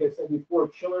because, like I said before,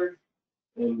 chillers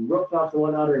and rooftops and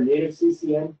whatnot are native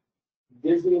CCN.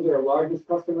 Disney is our largest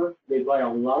customer. They buy a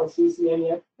lot of CCN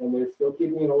yet, and they're still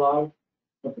keeping it alive.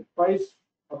 But the price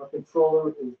of a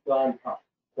controller is gone up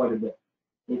quite a bit.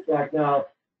 In fact, now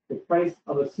the price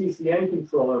of a CCN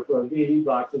controller for a VAD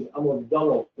box is almost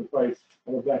double the price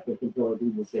of a Vector controller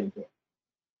doing the same thing.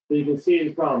 So you can see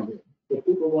the problem here. If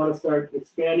people want to start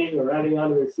expanding or adding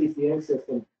onto their CCN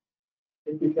system,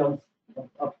 it becomes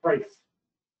a price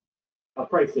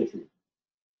issue.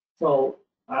 So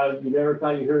you never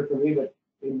thought you heard from me, but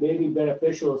it may be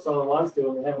beneficial if someone wants to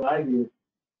and they have an idea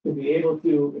to be able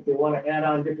to, if they want to add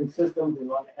on different systems, they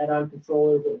want to add on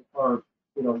controllers or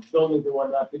buildings and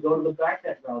whatnot, to go to the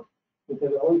BACnet route,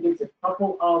 because it only takes a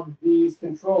couple of these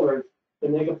controllers to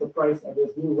make up the price of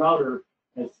this new router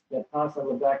that costs on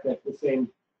the BACnet the same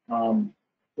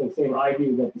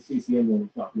ID that the CCN one is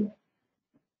talking about.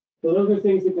 So those are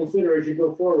things to consider as you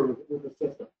go forward with the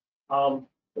system.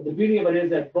 But the beauty of it is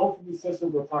that both of these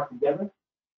systems will talk together.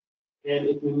 And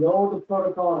if you know the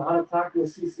protocol and how to talk to a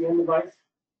CCN device,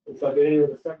 which I'll get into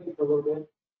in a second for a little bit,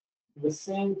 the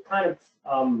same kind of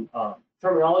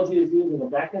terminology is used on the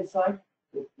BACnet side.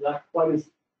 It's not quite as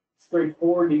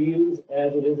straightforward to use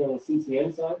as it is on the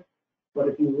CCN side. But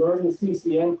if you learn the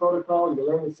CCN protocol, you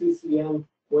learn the CCN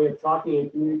way of talking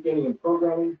and communicating and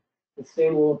programming, the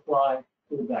same will apply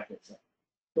to the BACnet side.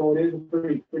 So it is a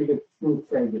pretty good smooth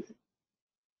transition.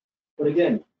 But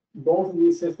again, both of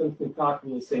these systems can talk to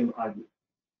the same ID.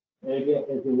 And again,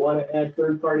 if you want to add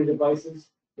third-party devices,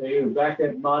 either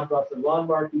BACnet, Modbus, or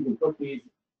Longmark, you can put these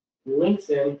links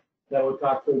in that will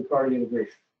talk third-party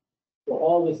integration. So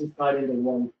all this is tied into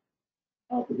one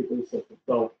particular system.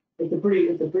 So it's a pretty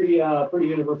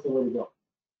universal way to go.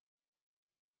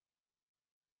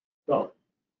 So,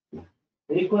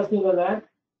 any questions on that?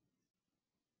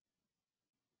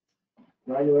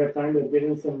 Ryan, do we have time to get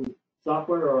in some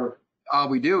software or?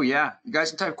 We do, yeah. You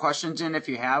guys can type questions in if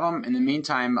you have them. In the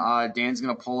meantime, Dan's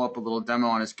going to pull up a little demo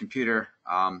on his computer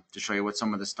to show you what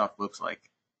some of this stuff looks like.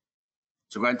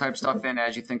 So go ahead and type stuff in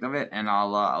as you think of it, and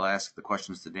I'll ask the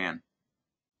questions to Dan.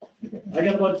 I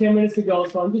got about 10 minutes to go,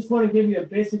 so I just want to give you a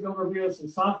basic overview of some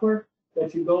software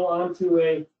that you go onto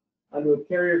a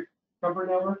carrier comfort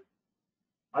network.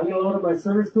 I'm going to load up my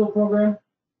Service Tool program.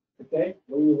 Okay,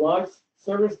 when you launch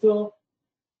Service Tool,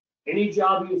 any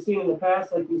job you've seen in the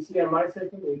past, like you see on my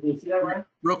system, can you see that, right?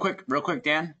 Real quick,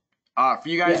 Dan. For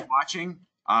you guys watching,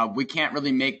 we can't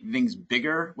really make things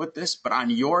bigger with this, but on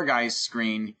your guys'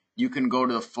 screen, you can go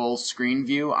to the full screen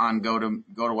view on go to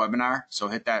webinar. So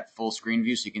hit that full screen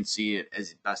view so you can see it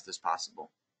as best as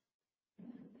possible.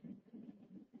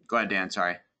 Go ahead, Dan.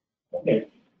 Sorry. Okay.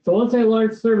 So once I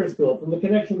launch Service Tool from the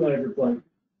Connection Manager point,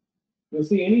 you'll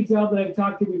see any job that I've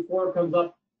talked to before comes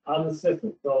up on the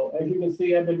system. So as you can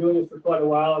see, I've been doing this for quite a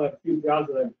while, and I have a few jobs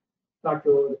that I've talked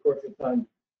to over the course of time.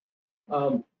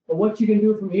 But what you can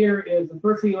do from here is the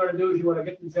first thing you want to do is you want to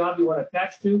get the job you want to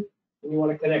attach to, and you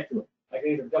want to connect to it. I can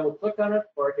either double click on it,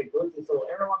 or I can go to this little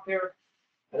arrow up here,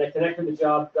 and I connect to the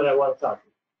job that I want to talk to.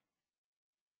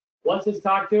 Once it's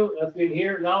talked to, that's in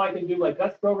here. Now I can do my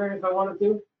guts program if I wanted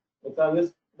to. It's on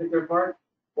this particular part,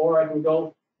 or I can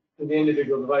go to the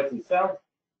individual device itself.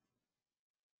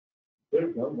 There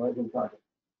we go. Now I can talk it.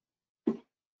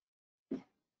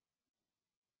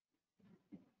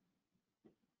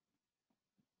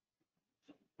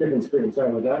 Different screen.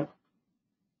 Sorry about that.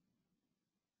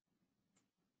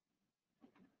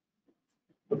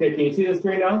 Okay, can you see the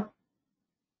screen now?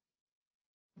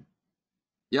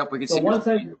 Yep, we can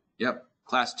see. Yep,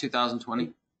 class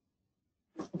 2020.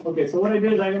 Okay, so what I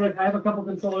did is I have a couple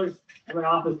controllers in my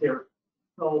office here.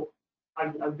 So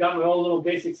I've got my own little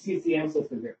basic CCN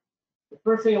system here. The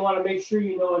first thing I want to make sure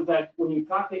you know is that when you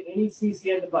talk to any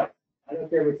CCN device, I don't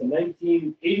care if it's a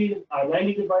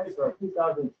 90 device or a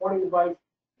 2020 device,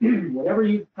 whenever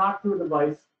you talk to a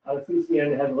device on a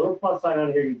CCN that has a little plus sign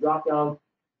on here, you drop down.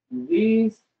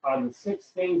 These are the 6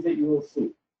 things that you will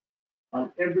see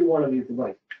on every one of these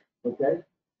devices, okay?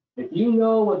 If you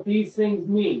know what these things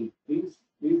mean, these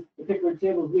particular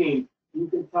tables mean, you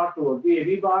can talk to a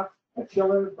VAV box, a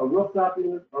chiller, a rooftop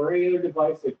unit, or any other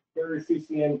device that carrier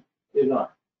CCN is on,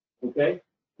 okay?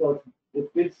 So if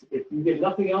you get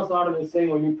nothing else out of this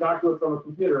thing when you talk to it from a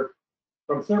computer,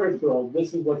 from Service Tool,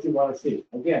 this is what you want to see.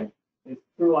 Again, it's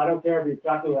true, I don't care if you're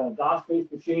talking on a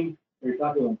DOS-based machine, or you're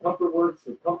talking on ComfortWorks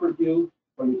or ComfortView,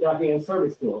 or you're talking on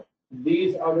Service Tool.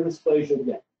 These are the displays you'll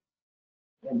get.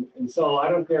 And so I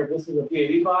don't care if this is a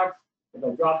VAV box, if I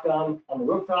drop down on the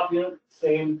rooftop unit,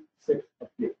 same 6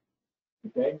 appear.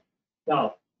 Okay?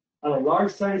 Now, On a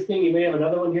large size thing, you may have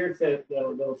another one here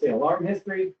that'll say alarm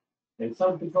history, and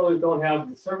some controllers don't have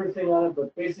the service thing on it,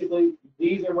 but basically,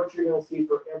 these are what you're going to see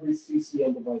for every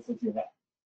CCN device that you have.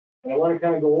 And I want to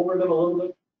kind of go over them a little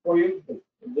bit for you, but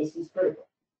this is critical.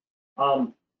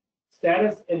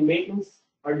 Status and maintenance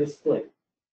are displayed.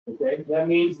 Okay, that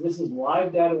means this is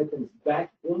live data that comes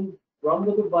back in from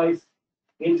the device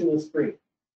into the screen.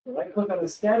 When I click on the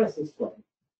status display,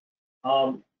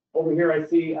 over here I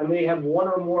see I may have one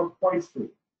or more point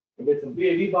screens. If it's a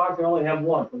VAV box, I only have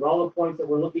one, because all the points that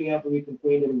we're looking at will be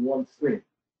contained in one screen.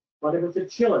 But if it's a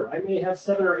chiller, I may have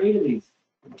 7 or 8 of these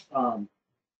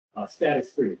static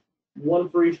screens, one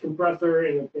for each compressor,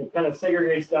 and it kind of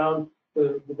segregates down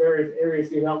the various areas.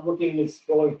 So you're not looking at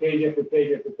going page after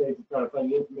page after page to try to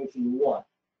find the information you want.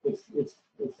 It's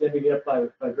divided up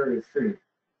by various screens.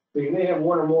 So you may have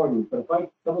one or more of these, but if I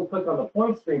double click on the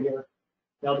point screen here,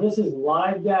 now this is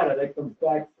live data that comes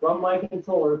back from my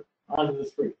controller onto the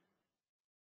screen.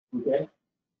 Okay?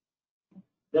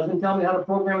 Doesn't tell me how to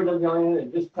program it, doesn't tell me anything.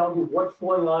 It just tells me what's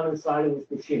going on inside of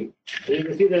this machine. So you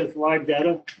can see that it's live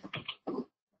data. You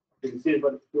can see it,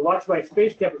 but if you watch my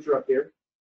space temperature up here,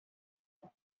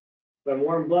 if I'm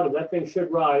warm-blooded, that thing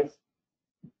should rise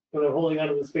when I'm holding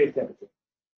onto the space temperature.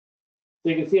 So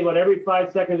you can see about every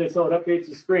 5 seconds or so, it updates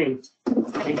the screen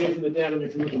and gives you the data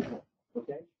that you're looking for.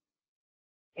 Okay?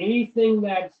 Anything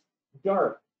that's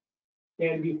dark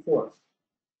can be forced.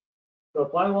 So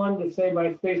if I wanted to say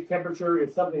my space temperature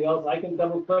is something else, I can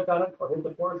double click on it or hit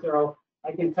the force arrow.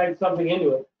 I can type something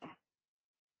into it.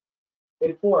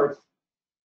 Hit force.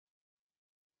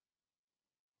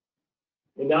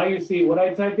 And now you see what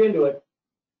I typed into it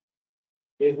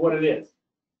is what it is.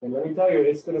 And let me tell you,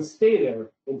 it's going to stay there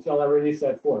until I release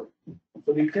that force.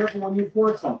 So be careful when you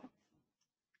force something.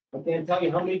 I can't tell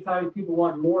you how many times people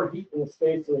want more heat in the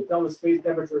space, so they tell the space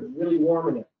temperature is really warm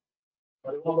in it.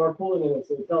 But they want more cooling in it,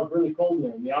 so they tell it's really cold in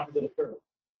there, and the opposite occurs.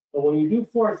 But when you do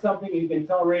force something, you can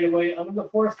tell right away under the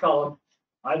force column,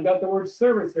 I've got the word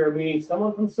service here, meaning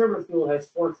someone from service fuel has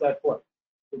forced that point.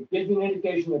 It gives you an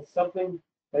indication that something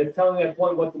that is telling that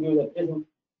point what to do that isn't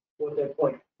what that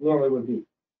point normally would be.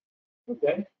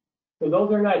 Okay? So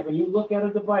those are nice. When you look at a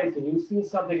device and you see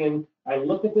something, and I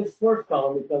look at this force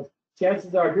column, because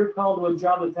chances are if you're called to a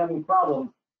job that's having problems,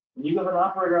 and you have an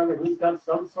operator on there who's got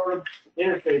some sort of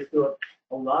interface to it,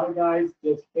 a lot of guys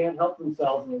just can't help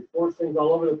themselves and they force things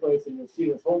all over the place, and you'll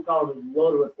see this whole column is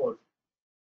loaded with forces.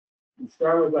 You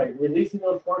start with like releasing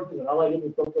those forces, and all I do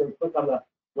is go there and click on the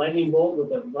lightning bolt with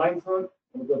the line through it,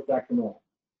 and it goes back to normal.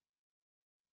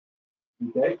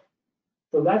 Okay?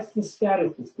 So that's the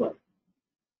status display.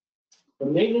 The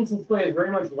maintenance display is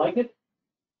very much like it.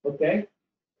 Okay?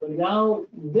 But now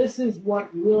this is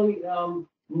what really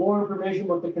more information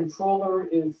what the controller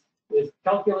is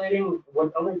calculating,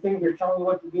 what other things are telling you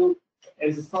what to do,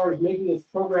 as far as making its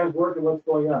programs work and what's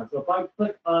going on. So if I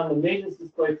click on the maintenance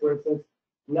display, for instance,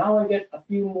 now I get a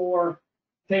few more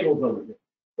tables over here.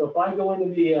 So if I go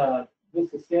into the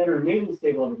just the standard maintenance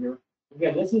table over here,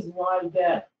 again, this is live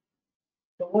data.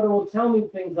 So what it will tell me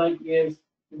things like is,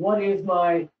 what is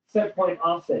my set point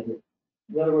offset here?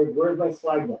 In other words, where's my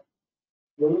slide bar?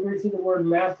 When you see the word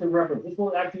master reference, this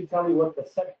will actually tell me what the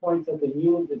set points that the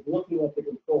unit is looking at the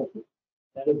control to.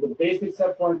 That is the basic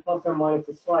set point plus or minus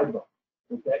the slide bar.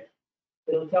 Okay?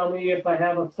 It'll tell me if I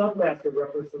have a submaster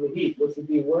reference for the heat, which would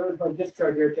be where is my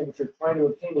discharge air temperature trying to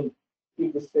obtain and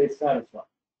keep the space satisfied.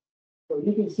 So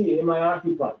you can see in my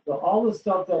occupied. So all the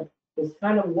stuff that is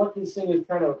kind of what this thing is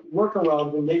trying to work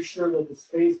around to make sure that the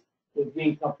space is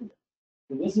being comfortable.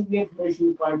 And this is the information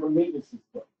you find from maintenance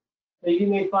display. Now you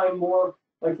may find more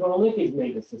like from a linkage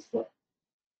maintenance display.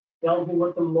 Tells me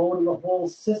what the mode of the whole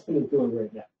system is doing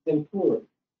right now. Then cooling,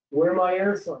 where my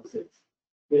air source is.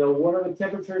 You know, what are the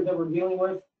temperatures that we're dealing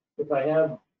with? If I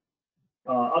have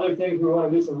other things we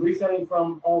want to do some resetting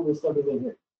from, all this stuff is in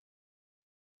here.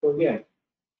 So again,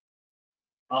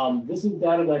 this is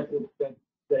data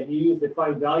that you use to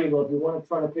find valuable if you want to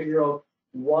try to figure out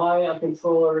why a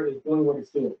controller is doing what it's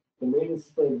doing. The maintenance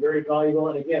display is very valuable,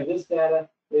 and again, this data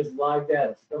is live data.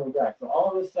 It's coming back. So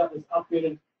all of this stuff is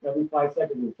updated every 5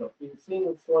 seconds or so. So you're seeing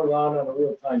what's going on a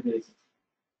real-time basis.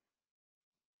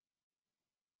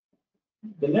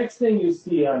 The next thing you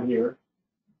see on here,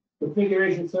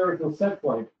 configuration, service, and set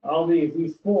point. All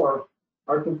these 4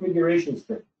 are configuration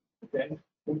screens. Okay?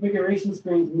 Configuration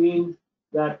screens mean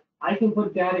that I can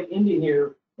put data into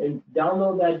here and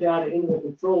download that data into the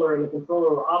controller, and the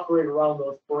controller will operate around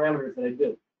those parameters that I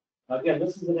do. Again,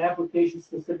 this is an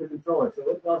application-specific controller, so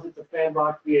it knows it's a fan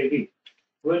box VAV.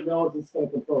 So it knows it's going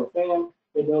to control a fan.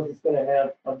 It knows it's going to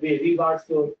have a VAV box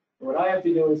to it. And what I have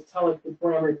to do is tell it the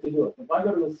parameters to do it. If I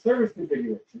go to the service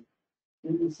configuration,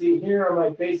 see here are my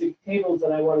basic tables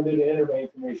that I want to do to enter my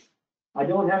information. I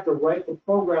don't have to write the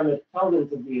program that tells it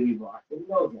to VAV blocks. It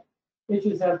knows that. It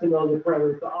just has to know the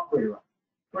parameters to operate on.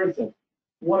 For instance,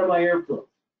 what are my airflows?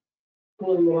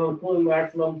 Cooling minimum, cooling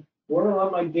maximum. Where do I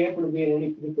want my damper to be in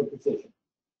any particular position?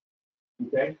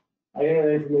 Okay, I enter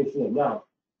that information in. Now,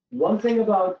 one thing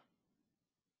about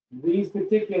these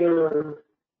particular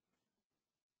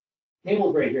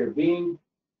tables right here, being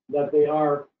that they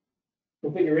are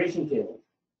configuration tables,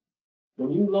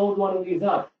 when you load one of these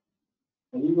up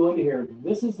and you go into here,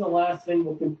 this is the last thing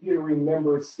the computer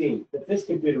remembers seeing, that this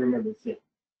computer remembers seeing.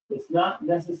 It's not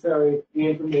necessarily the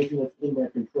information that's in their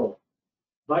control.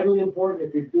 Vitally important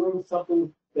if you're doing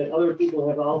something that other people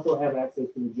also have access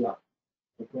to the job.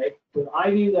 Okay, with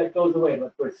IView that goes away,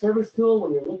 but for a service tool,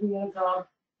 when you're looking at a job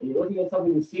and you're looking at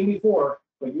something you've seen before,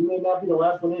 but you may not be the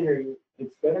last one in here,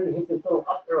 it's better to hit this little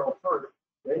up arrow first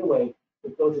right away.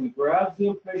 It goes and grabs the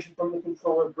information from the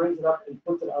controller, brings it up, and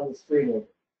puts it on the screen.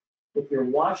 If you're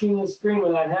watching the screen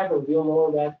when that happens, you'll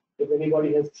know that if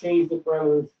anybody has changed the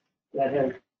parameters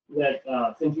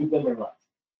since you've been there last.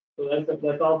 So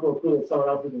that's also a clue if someone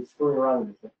else has been screwing around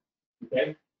with this thing.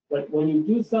 Okay, but when you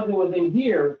do something within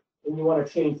here, and you want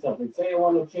to change something. Say I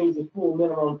want to change the cool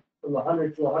minimum from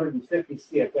 100 to 150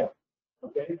 CFM.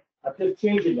 Okay, I've just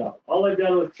changed it now. All I've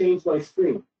done was change my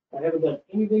screen. I haven't done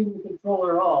anything to the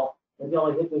controller at all until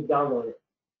I hit this download arrow.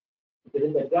 If I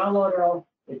hit that download arrow,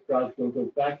 it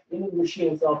goes back into the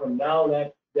machine itself, and now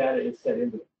that data is set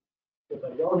into it. If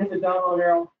I don't hit the download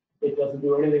arrow, it doesn't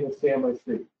do anything to stay on my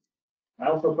screen. I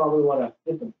also probably want to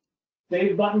hit the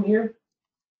save button here.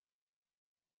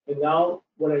 And now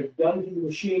what I've done to the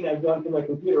machine, I've done to my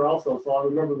computer also, so I'll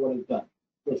remember what it's done.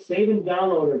 So save and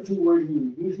download are two words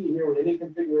you usually hear with any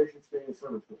configuration screen in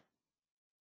service tool.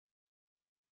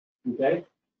 Okay?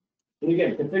 And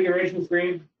again, configuration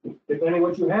screen, depending on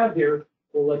what you have here,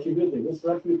 will let you do this. This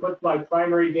lets me put my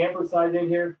primary damper size in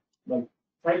here, my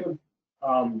type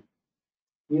of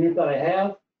unit that I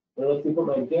have. It lets me put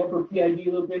my damper PID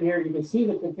loop in here. You can see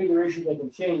the configurations I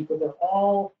can change, but they're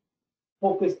all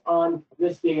focused on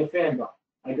this being a fan block.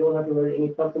 I don't have to write any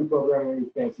custom programming or any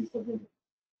fancy stuff in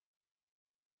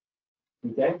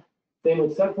here. Okay? Same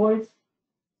with set points.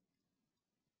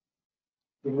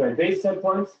 These are my base set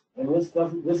points, and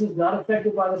this is not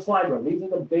affected by the slide bar. These are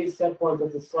the base set points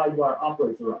that the slide bar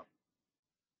operates around.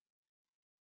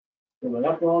 So my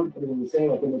up arrow, everything the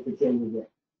same, I can make the changes there.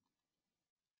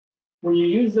 When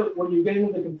you get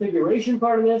into the configuration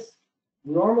part of this,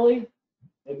 normally,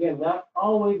 again, not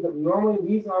always, but normally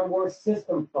these are more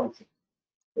system functions.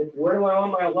 Where do I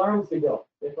want my alarms to go?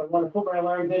 If I want to put my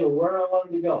alarms in, where do I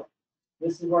want them to go?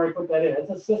 This is where I put that in.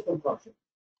 That's a system function.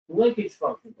 Linkage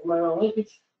function. Am I on a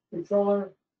linkage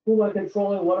controller? Who am I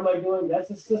controlling? What am I doing?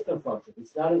 That's a system function.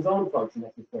 It's not a zone function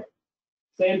necessarily.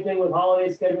 Same thing with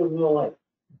holiday schedules and the like.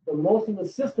 So most of the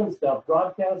system stuff,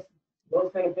 broadcast,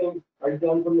 those kind of things are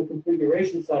done from the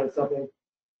configuration side of something,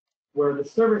 where the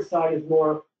server side is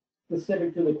more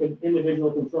specific to the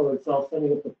individual controller itself,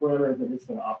 setting up the parameters that it's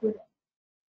going to operate on.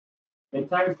 And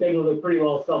time schedules are pretty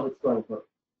well self-explanatory.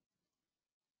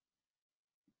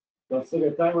 Do I still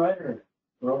got time right, or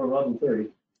we're over 11:30?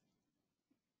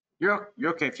 You're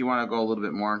okay if you want to go a little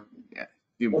bit more. Yeah, a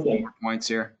few more points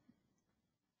here.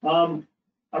 I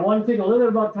want to take a little bit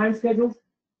about time schedules,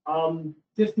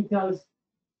 just because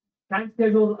time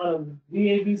schedules on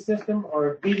a VAV system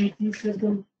or a BDT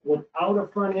system without a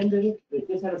front end in it, they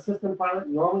just had a system pilot.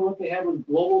 Normally what they had was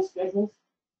global schedules.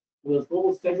 Those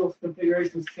global schedules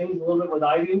configurations change a little bit with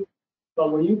IView.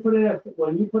 But when you put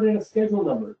in a schedule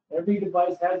number, every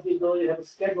device has the ability to have a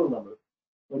schedule number.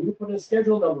 When you put a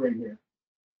schedule number in here,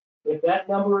 if that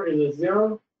number is a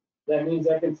 0, that means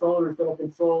that controller is going to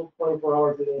control 24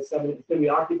 hours a day, it's going to be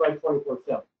occupied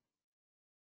 24/7.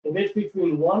 If it's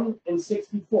between 1 and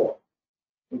 64,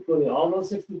 including all those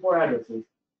 64 addresses,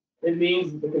 it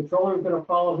means the controller is going to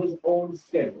follow his own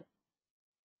schedule.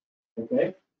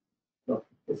 Okay? So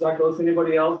it's not going to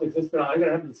anybody else. It's just I'm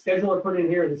going to have the schedule I put in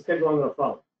here and the schedule I'm going to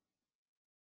follow.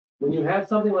 When you have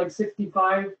something like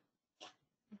 65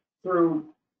 through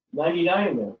 99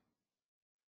 in there,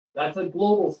 that's a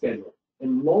global schedule.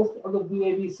 And most of the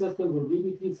VAV systems and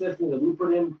VBT systems that we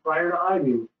put in prior to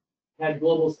IView had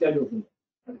global schedules in it.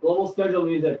 A global schedule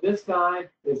means that this guy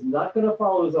is not going to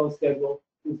follow his own schedule.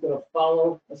 He's going to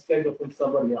follow a schedule from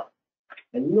somebody else.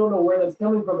 And you don't know where that's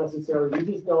coming from necessarily. You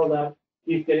just know that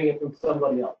he's getting it from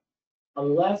somebody else.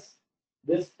 Unless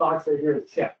this box right here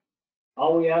is checked.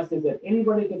 All we ask is that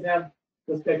anybody can have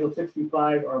the schedule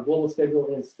 65 or global schedule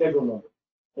in its schedule number.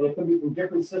 And it could be from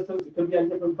different systems. It could be on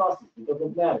different buses. It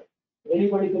doesn't matter.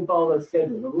 Anybody can follow that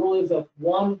schedule. The rule is that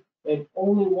one and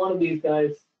only one of these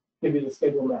guys can be the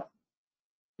schedule master.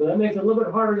 So that makes it a little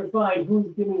bit harder to find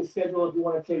who's giving the schedule if you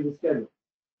want to change the schedule.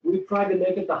 We've tried to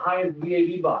make it the highest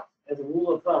VAV box as a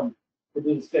rule of thumb to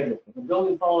do the schedule. If a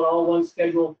building followed all one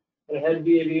schedule and it had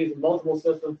VAVs and multiple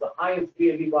systems, the highest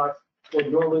VAV box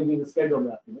would normally be the schedule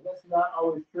master. But that's not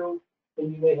always true,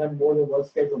 and you may have more than one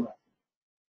schedule master.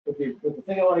 But the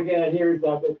thing I want to get at here is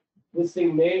that this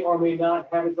thing may or may not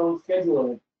have its own schedule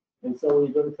in it. And so when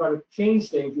you're going to try to change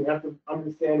things, you have to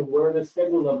understand where the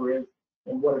schedule number is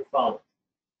and what it follows.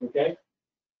 Okay?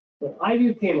 When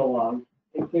iView came along,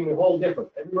 it came a whole different.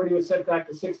 Everybody was set back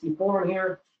to 64 in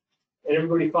here, and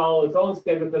everybody followed its own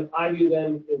schedule because iView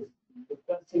then is the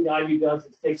best thing iView does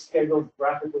is take schedules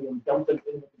graphically and dump them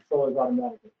into the controllers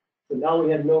automatically. So now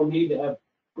we had no need to have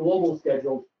global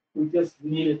schedules. We just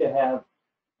needed to have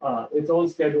its own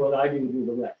schedule and iView to do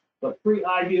the rest. But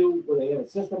pre-iView, when they had a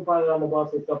system pilot on the bus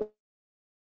or something,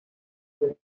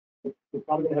 you're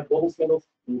probably going to have global schedules.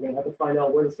 And you're going to have to find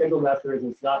out where the schedule master is.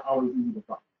 And it's not always easy to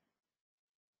find.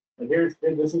 And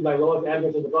this is my lowest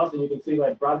address of the bus, and you can see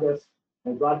my broadcast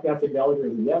acknowledger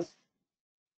is a yes.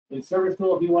 In service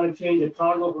tool, if you want to change a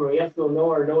toggle from a yes to a no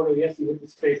or a no to a yes, you hit the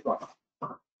space bar.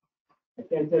 I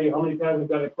can't tell you how many times I've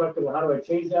got a question of how do I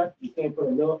change that. You can't put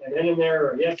a no, an N in there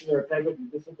or a yes in there or type it. You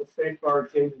just hit the space bar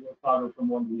and change the toggle from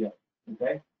one to the other.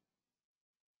 Okay?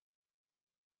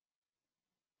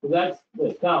 So that's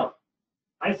this. Now,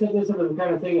 I set this up as the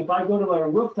kind of thing, if I go to my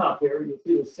rooftop here, you'll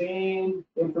see the same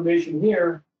information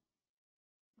here,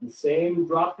 the same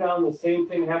drop down, the same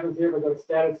thing happens here. If I go to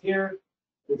status here,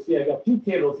 you'll see I got two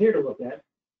tables here to look at.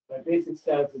 My basic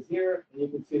status is here, and you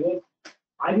can see this.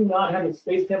 I do not have a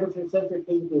space temperature sensor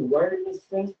physically wired in this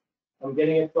thing. I'm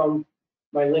getting it from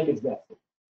my linkage master.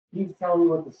 He's telling me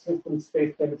what the system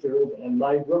space temperature is, and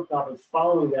my rooftop is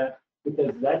following that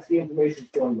because that's the information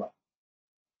it's going by.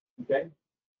 Okay?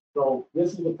 So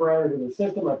this is the parameters of the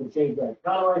system. I can change my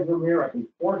economizer from here. I can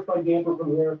force my damper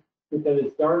from here because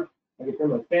it's dark. I can turn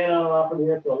my fan on and off from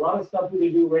here. So a lot of stuff we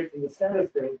can do right from the status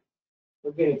screen.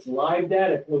 Again, it's live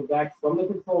data coming back from the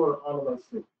controller onto my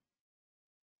screen.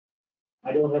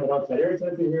 I don't have an outside air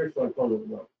sensor here, so I told it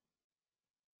no.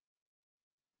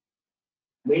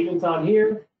 Maintenance on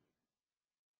here.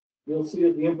 You'll see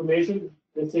that the information,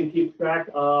 this thing keeps track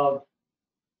of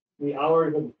the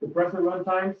hours of compressor run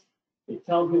times. It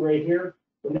tells me right here,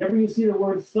 whenever you see the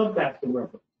word submaster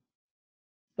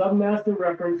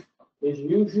reference is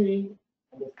usually,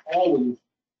 and it's always,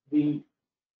 the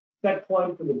set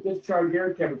point for the discharge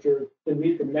air temperature to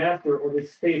meet the master or the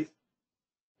space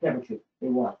temperature they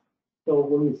want. So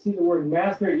when you see the word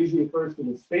master, it usually refers to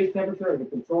the space temperature or the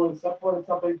controlling set point of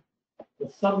something. The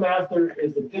submaster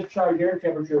is the discharge air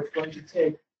temperature it's going to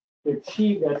take to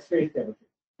achieve that space temperature.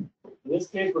 In this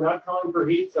case, we're not calling for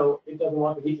heat, so it doesn't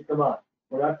want the heat to come on.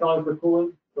 We're not calling for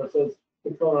cooling, so it says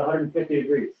control at 150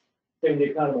 degrees. Same the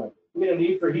economizer. If we had a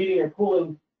need for heating or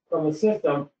cooling from the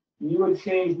system, you would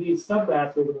change these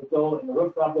submasters that would go, and the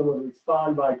rooftop then would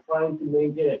respond by trying to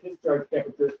maintain a discharge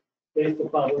temperature based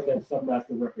upon what that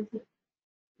submaster reference is.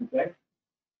 Okay?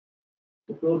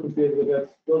 It's a little confusing,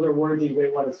 but those are words you may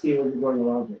want to see when you're going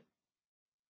along here.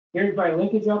 Here's my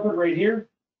linkage output right here.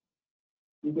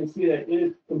 You can see that it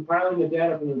is compiling the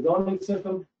data from the zoning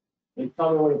system and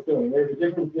telling me what it's doing. There's a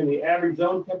difference between the average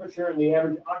zone temperature and the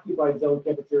average occupied zone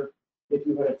temperature. If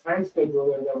you had a time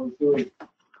schedule there that was doing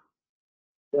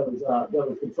that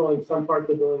was controlling some parts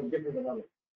of the building different than others.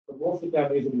 But most of the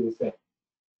time these will be the same.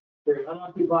 For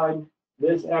unoccupied,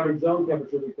 this average zone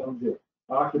temperature becomes zero.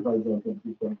 Occupied zone temperature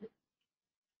becomes zero.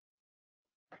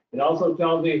 It also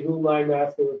tells me who my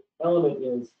master element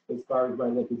is as far as my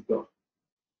linkage goes.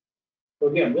 So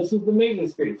again, this is the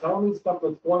maintenance screen. Telling me stuff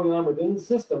that's going on within the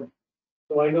system,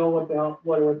 so I know what the hell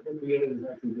what the unit is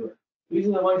actually doing. These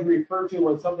are the ones we refer to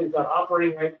when something's not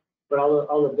operating right, but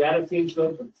all the data seems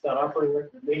good, but it's not operating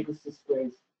right. The maintenance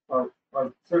displays are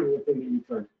certainly the thing that you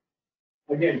turn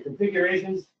to. Again,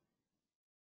 configurations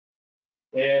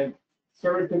and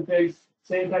service configs,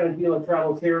 same kind of deal that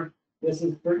travels here. This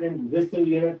is pertinent to this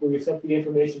unit where you set the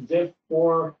information just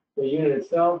for the unit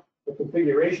itself. The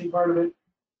configuration part of it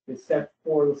is set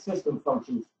for the system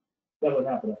functions that would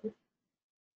happen up here.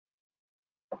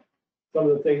 Some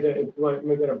of the things that if I'm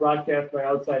going to broadcast my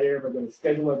outside air, if I'm going to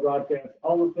schedule my broadcast,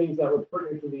 all the things that were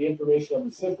pertinent to the information of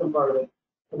the system part of it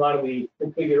come out of the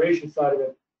configuration side of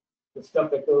it. The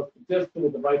stuff that goes just to the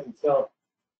device itself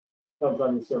comes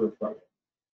on the service part of it.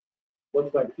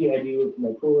 What's my PID,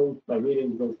 my cooling, my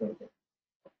readings, those kind of things.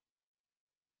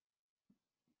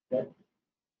 Okay.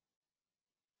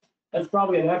 That's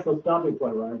probably a natural stopping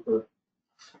point, Ryan, for.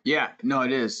 Yeah, no,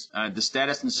 it is. The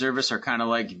status and service are kind of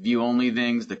like view-only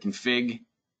things. The config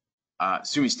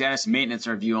status and maintenance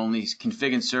are view only.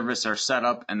 Config and service are set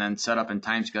up, and then setup and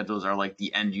time schedules are like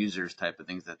the end users type of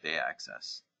things that they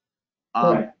access.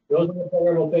 Correct. Those are the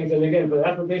programmable things. And again, for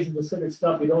application specific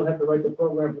stuff, you don't have to write the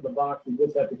program for the box. You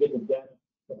just have to get the data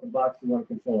that the box you want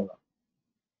to control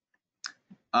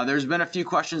it. There's been a few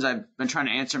questions. I've been trying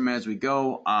to answer them as we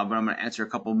go, but I'm going to answer a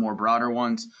couple more broader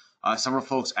ones. Several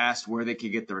folks asked where they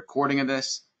could get the recording of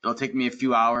this. It'll take me a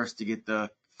few hours to get the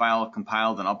file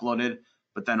compiled and uploaded,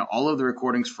 but then all of the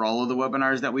recordings for all of the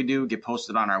webinars that we do get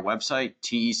posted on our website,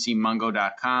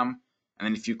 tecmungo.com. And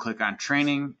then if you click on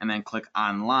training and then click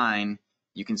online,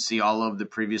 you can see all of the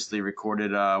previously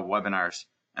recorded webinars.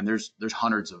 And there's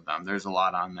hundreds of them. There's a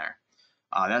lot on there.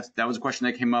 That was a question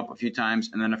that came up a few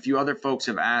times. And then a few other folks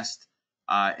have asked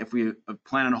if we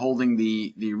plan on holding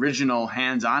the original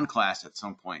hands-on class at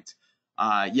some point.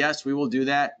 Yes, we will do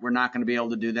that. We're not going to be able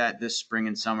to do that this spring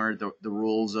and summer. The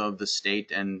rules of the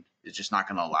state and it's just not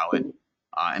going to allow it.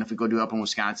 And if we go do it up in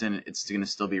Wisconsin, it's going to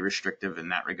still be restrictive in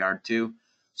that regard too.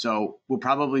 So we'll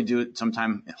probably do it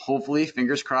sometime, hopefully,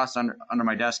 fingers crossed under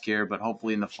my desk here, but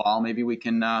hopefully in the fall, maybe we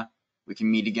can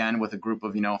meet again with a group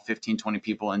of, 15, 20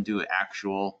 people and do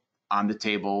actual on the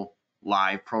table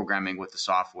live programming with the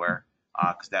software.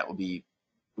 Because that will be,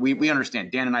 we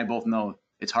understand. Dan and I both know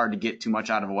it's hard to get too much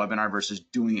out of a webinar versus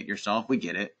doing it yourself. We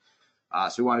get it.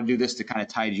 So we want to do this to kind of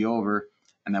tide you over.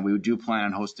 And then we do plan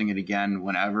on hosting it again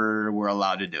whenever we're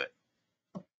allowed to do it.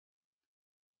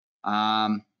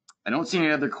 I don't see any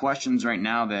other questions right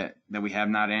now that we have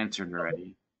not answered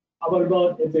already. How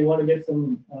about if they want to get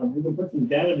some, we can put some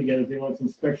data together. If they want some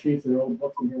spec sheets or old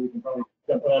books in here, we can probably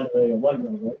jump on the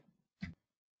OneDrive, right?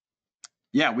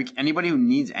 Yeah, anybody who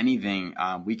needs anything,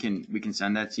 we can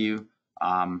send that to you.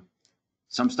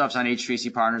 Some stuff's on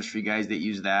H3C Partners for you guys that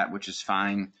use that, which is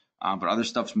fine. But other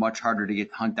stuff's much harder to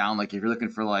hunt down. Like if you're looking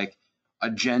for like a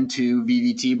Gen 2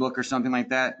 VVT book or something like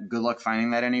that, good luck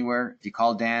finding that anywhere. If you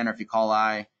call Dan or if you call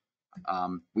I,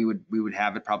 we would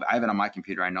have it probably. I have it on my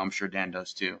computer. I know. I'm sure Dan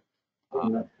does too.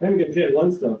 I haven't got Gen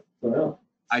 1 stuff. So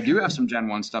I do have some Gen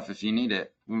 1 stuff if you need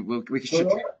it.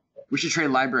 We should trade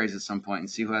libraries at some point and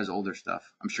see who has older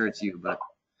stuff. I'm sure it's you, but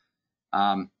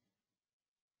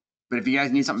if you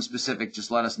guys need something specific,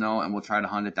 just let us know and we'll try to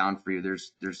hunt it down for you.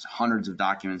 There's hundreds of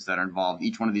documents that are involved.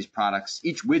 Each one of these products,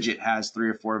 each widget has 3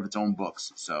 or 4 of its own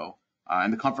books. So,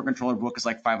 and the Comfort Controller book is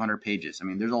like 500 pages. I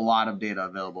mean, there's a lot of data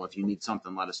available. If you need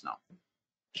something, let us know.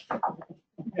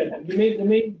 Yeah, the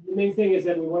main thing is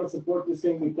that we want to support this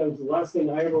thing because the last thing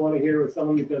I ever want to hear is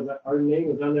someone because our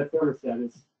name is on that thermostat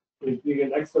is being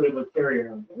an expletive with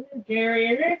carrier.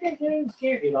 Carrier,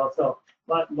 so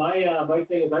my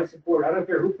thing is I support. I don't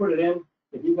care who put it in.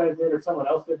 If you guys did or someone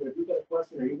else did, but if you got a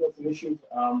question or you got some issues,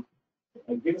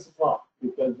 give us a call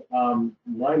because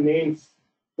my main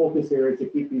focus here is to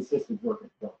keep these systems working.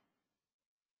 So.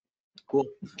 Cool.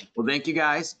 Well, thank you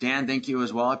guys. Dan, thank you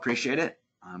as well. I appreciate it.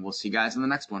 We'll see you guys in the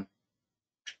next one.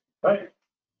 All right.